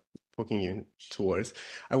sort of poking you towards.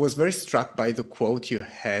 I was very struck by the quote you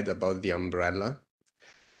had about the umbrella,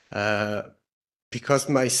 because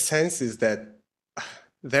my sense is that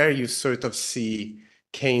there you sort of see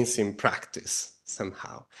Keynes in practice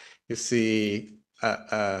somehow. You see,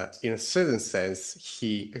 in a certain sense,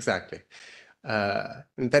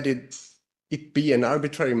 that it be an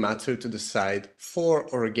arbitrary matter to decide for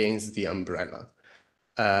or against the umbrella.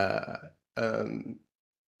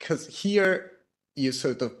 Because here you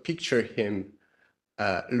sort of picture him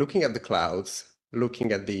looking at the clouds,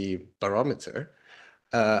 looking at the barometer.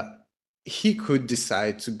 He could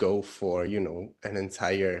decide to go for, an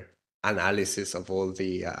entire analysis of all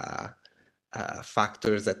the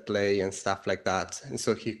factors at play and stuff like that. And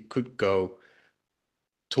so he could go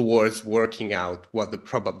towards working out what the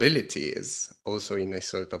probability is, also in a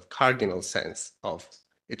sort of cardinal sense of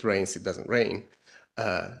it rains, it doesn't rain.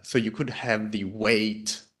 So you could have the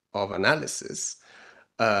weight of analysis,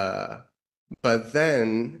 but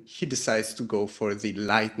then he decides to go for the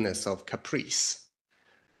lightness of caprice,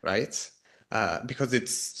 right?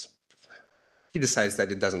 Because he decides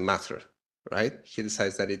that it doesn't matter, right? He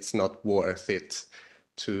decides that it's not worth it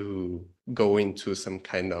to go into some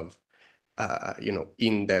kind of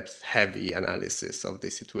in-depth, heavy analysis of the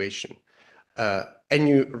situation. And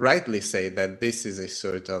you rightly say that this is a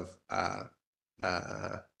sort of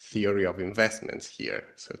theory of investments here,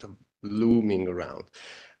 sort of looming around.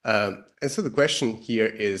 And so the question here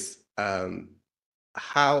is,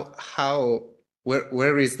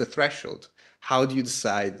 where is the threshold? How do you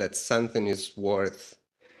decide that something is worth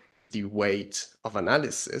the weight of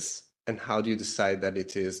analysis? And how do you decide that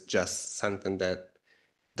it is just something that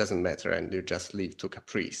doesn't matter and you just leave to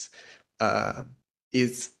caprice?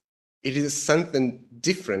 It is something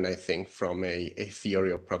different, I think, from a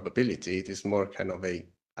theory of probability. It is more kind of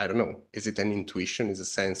I don't know, is it an intuition? Is a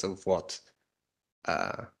sense of what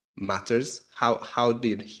matters? How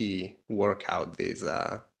did he work out these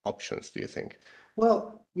options, do you think?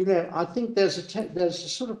 Well, I think there's a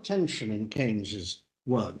sort of tension in Keynes's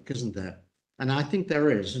work, isn't there? And I think there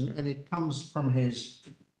is, and it comes from his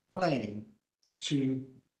claim to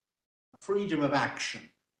freedom of action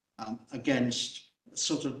against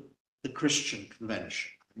sort of the Christian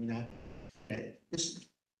convention.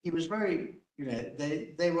 He was very,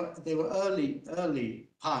 they were early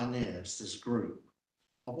pioneers, this group,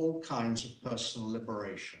 of all kinds of personal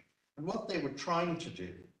liberation. And what they were trying to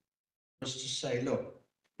do was to say, look,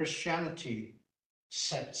 Christianity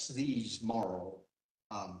sets these moral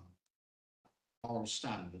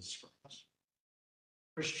standards for us.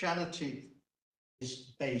 Christianity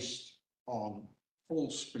is based on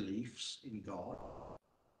false beliefs in God.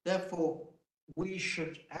 Therefore, we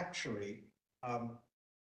should actually,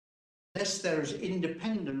 unless there is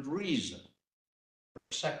independent reason for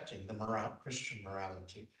accepting the Christian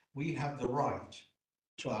morality, we have the right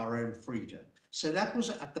to our own freedom. So that was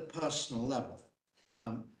at the personal level.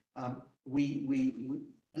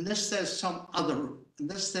 Unless there's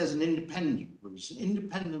an independent reason,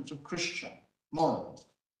 independent of Christian morals,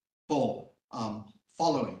 for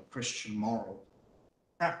following Christian moral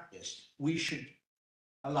practice, we should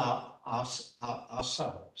allow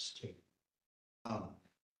ourselves to.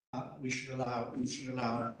 We should allow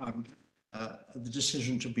the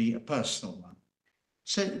decision to be a personal one.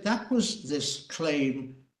 So that was this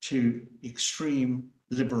claim to extreme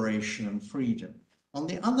liberation and freedom. On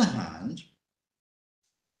the other hand,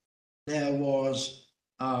 there was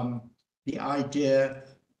the idea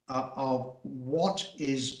of what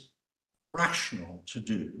is rational to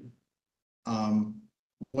do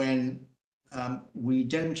when we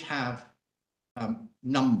don't have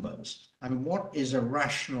numbers. I mean, what is a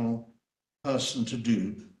rational person to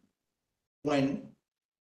do when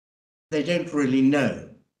they don't really know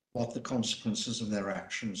what the consequences of their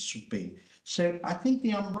actions should be? So I think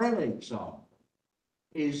the umbrella example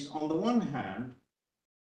is, on the one hand,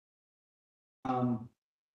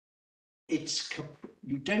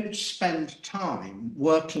 you don't spend time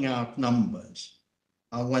working out numbers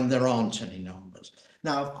when there aren't any numbers.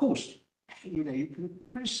 Now, of course, you know, you can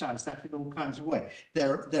criticize that in all kinds of ways.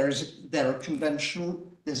 There's a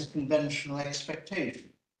conventional expectation,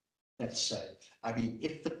 let's say. I mean,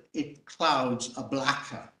 if clouds are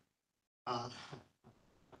blacker,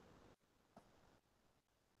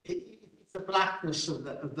 if the blackness of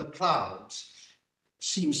the clouds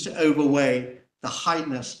seems to overweigh the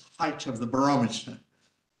height of the barometer,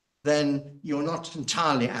 then you're not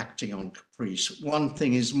entirely acting on caprice. One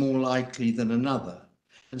thing is more likely than another.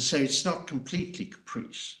 And so it's not completely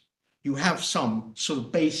caprice. You have some sort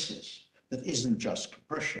of basis that isn't just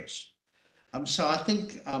capricious. So I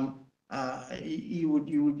think you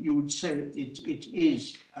would say it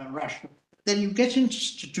is rational. Then you get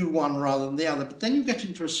into to do one rather than the other, but then you get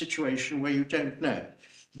into a situation where you don't know.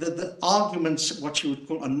 The arguments, what you would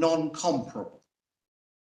call, are non-comparable.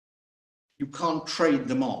 You can't trade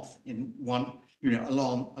them off in one, you know,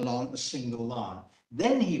 along a single line.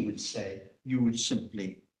 Then he would say you would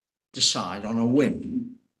simply decide on a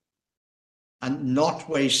whim and not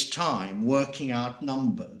waste time working out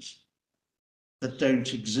numbers that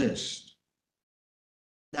don't exist.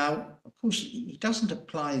 Now, of course, he doesn't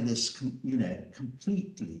apply this, you know,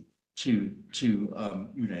 completely to you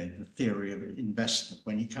know, the theory of investment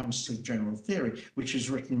when he comes to the general theory, which is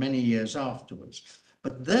written many years afterwards.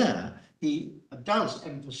 But there he does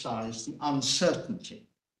emphasize the uncertainty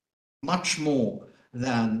much more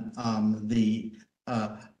than the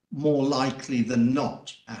more likely than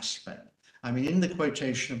not aspect. I mean, in the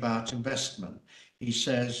quotation about investment, he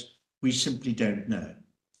says, we simply don't know.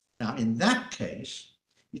 Now, in that case,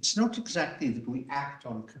 it's not exactly that we act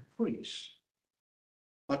on caprice,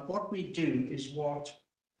 but what we do is what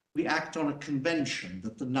we act on a convention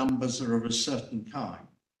that the numbers are of a certain kind.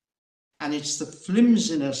 And it's the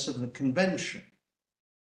flimsiness of the convention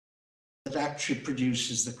that actually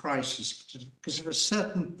produces the crisis, because at a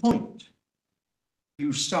certain point,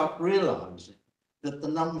 you start realizing that the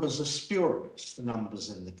numbers are spurious, the numbers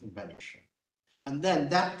in the convention. And then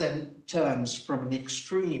that then turns from an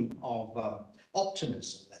extreme of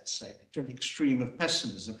optimism, let's say, to an extreme of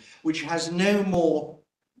pessimism, which has no more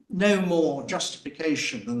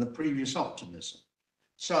justification than the previous optimism.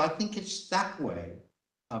 So I think it's that way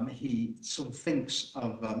he sort of thinks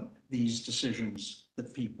of these decisions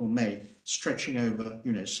that people make stretching over,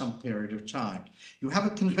 you know, some period of time. You have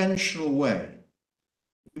a conventional way.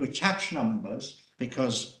 You attach numbers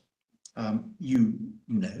because you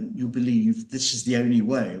believe this is the only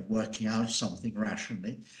way of working out something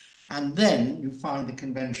rationally, and then you find the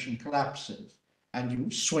convention collapses and you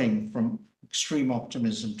swing from extreme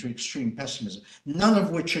optimism to extreme pessimism, none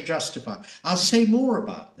of which are justified. I'll say more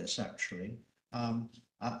about this actually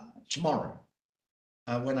tomorrow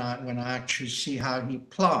when I actually see how he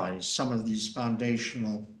applies some of these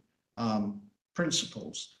foundational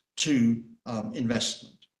principles to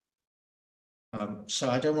investment. So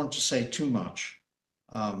I don't want to say too much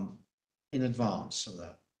in advance of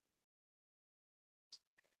that.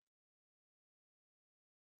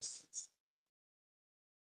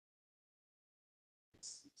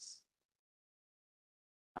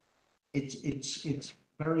 It's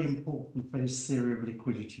very important for his theory of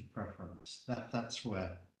liquidity preference. That's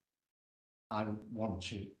where I want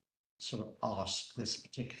to sort of ask this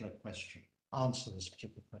particular question, answer this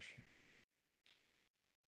particular question.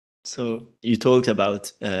 So you talked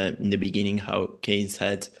about in the beginning how Keynes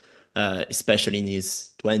had, especially in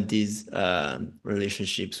his 20s,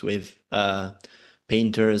 relationships with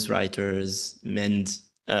painters, writers, and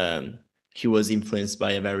he was influenced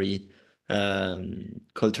by a very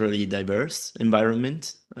culturally diverse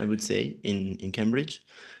environment, I would say, in Cambridge.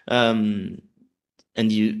 And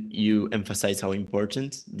you emphasize how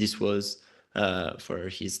important this was for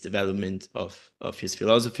his development of his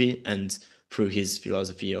philosophy and through his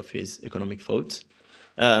philosophy of his economic thought.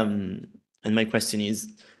 And my question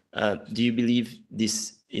is, do you believe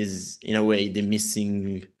this is in a way the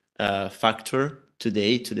missing factor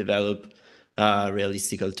today to develop a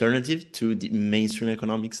realistic alternative to the mainstream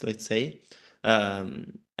economics, let's say?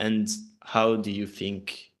 And how do you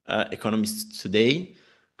think economists today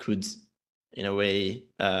could, in a way,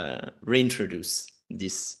 reintroduce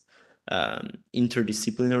this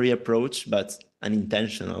interdisciplinary approach, but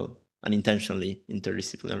unintentionally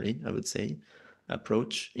interdisciplinary, I would say,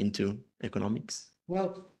 approach into economics?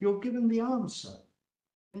 Well, you're given the answer,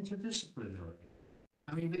 interdisciplinary.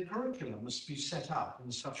 I mean, the curriculum must be set up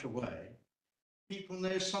in such a way people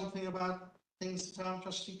know something about things that aren't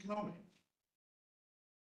just economic.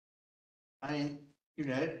 I mean, you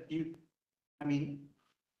know,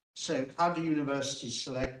 so how do universities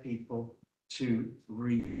select people to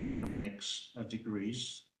read economics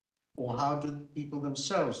degrees? Or how do people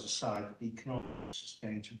themselves decide that economics is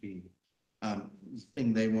going to be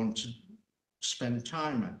thing they want to spend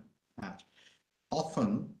time at.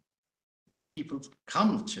 Often, people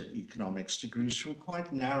come to economics degrees from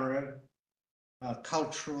quite narrow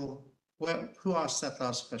cultural. Well, who asked that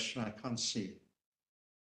last question? I can't see.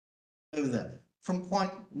 Over there, from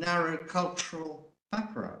quite narrow cultural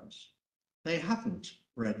backgrounds. They haven't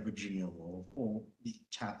read Virginia Woolf or the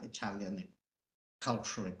Italian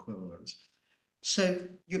cultural equivalents. So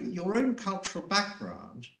your own cultural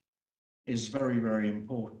background is very, very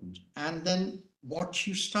important. And then what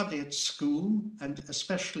you study at school, and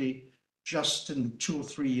especially just in 2 or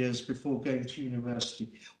 3 years before going to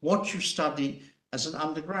university, what you study as an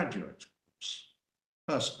undergraduate course,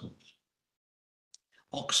 first course.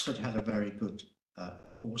 Oxford had a very good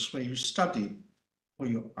course where you studied for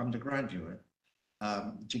your undergraduate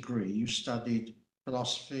degree, you studied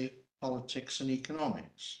philosophy, politics, and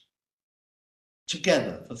economics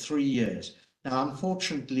together for 3 years. Now,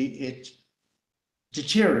 unfortunately, it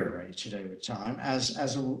deteriorated over time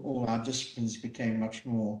as all our disciplines became much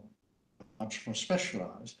more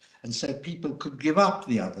specialized. And so people could give up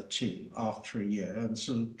the other two after a year and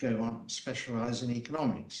sort of go on and specialize in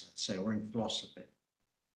economics, let's say, or in philosophy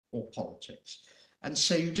or politics. And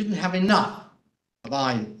so you didn't have enough of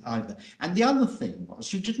either. And the other thing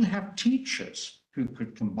was you didn't have teachers who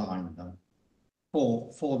could combine them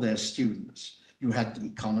for their students. You had the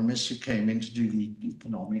economists who came in to do the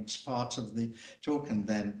economics part of the talk, and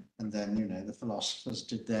then you know, the philosophers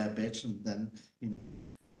did their bit, and then you know,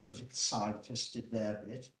 the scientists did their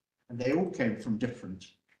bit, and they all came from different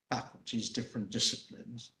faculties, different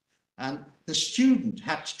disciplines, and the student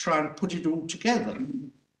had to try and put it all together.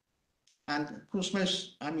 And of course,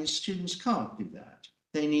 students can't do that.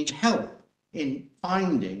 They need help in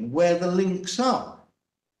finding where the links are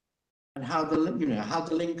and how the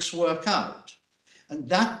links work out. And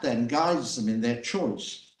that then guides them in their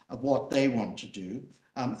choice of what they want to do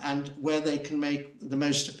and where they can make the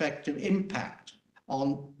most effective impact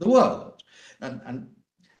on the world. And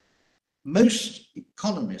most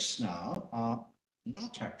economists now are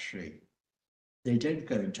not actually, they don't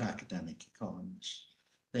go into academic economics.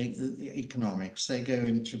 Economics, they go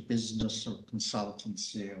into business or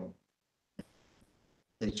consultancy, or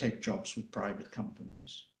they take jobs with private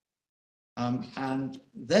companies. And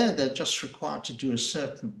they're just required to do a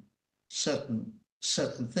certain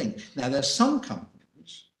thing. Now, there's some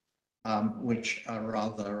companies which are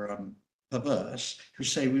rather perverse, who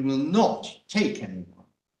say we will not take anyone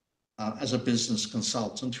as a business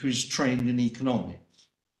consultant who is trained in economics,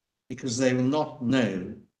 because they will not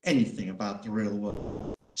know anything about the real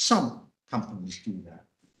world. Some companies do that,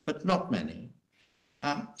 but not many.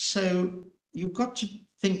 So you've got to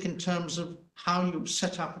think in terms of how you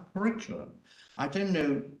set up a curriculum. I don't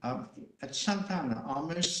know, at Sant'Anna, are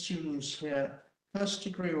most students here first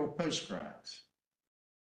degree or postgrads?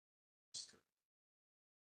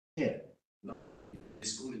 Here. The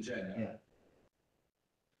school in general. Yeah.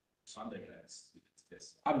 Undergrads.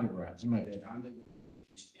 Yes. Undergrads, most.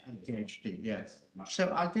 And PhD, yes.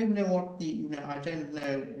 So I don't know what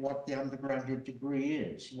the undergraduate degree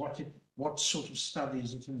is. What sort of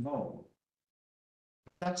studies it involves.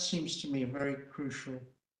 That seems to me a very crucial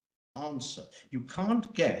answer. You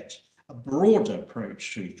can't get a broader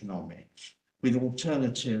approach to economics with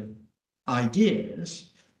alternative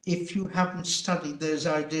ideas if you haven't studied those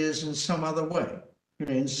ideas in some other way,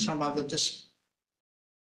 in some other discipline.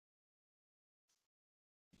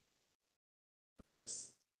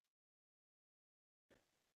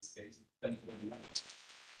 Thank you very much.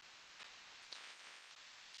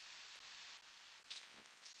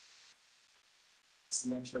 This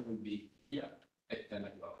lecture will be here at 10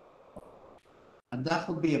 o'clock. And that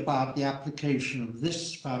will be about the application of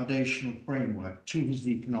this foundational framework to his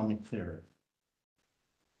economic theory.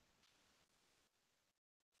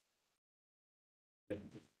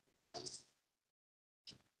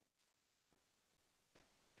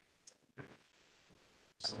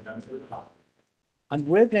 And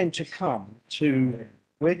we're going to come to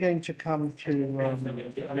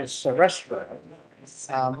this restaurant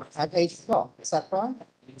at 8 o'clock. Is that right?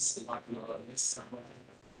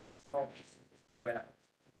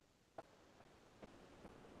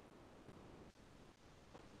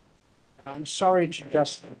 I'm sorry to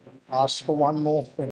just ask for one more thing.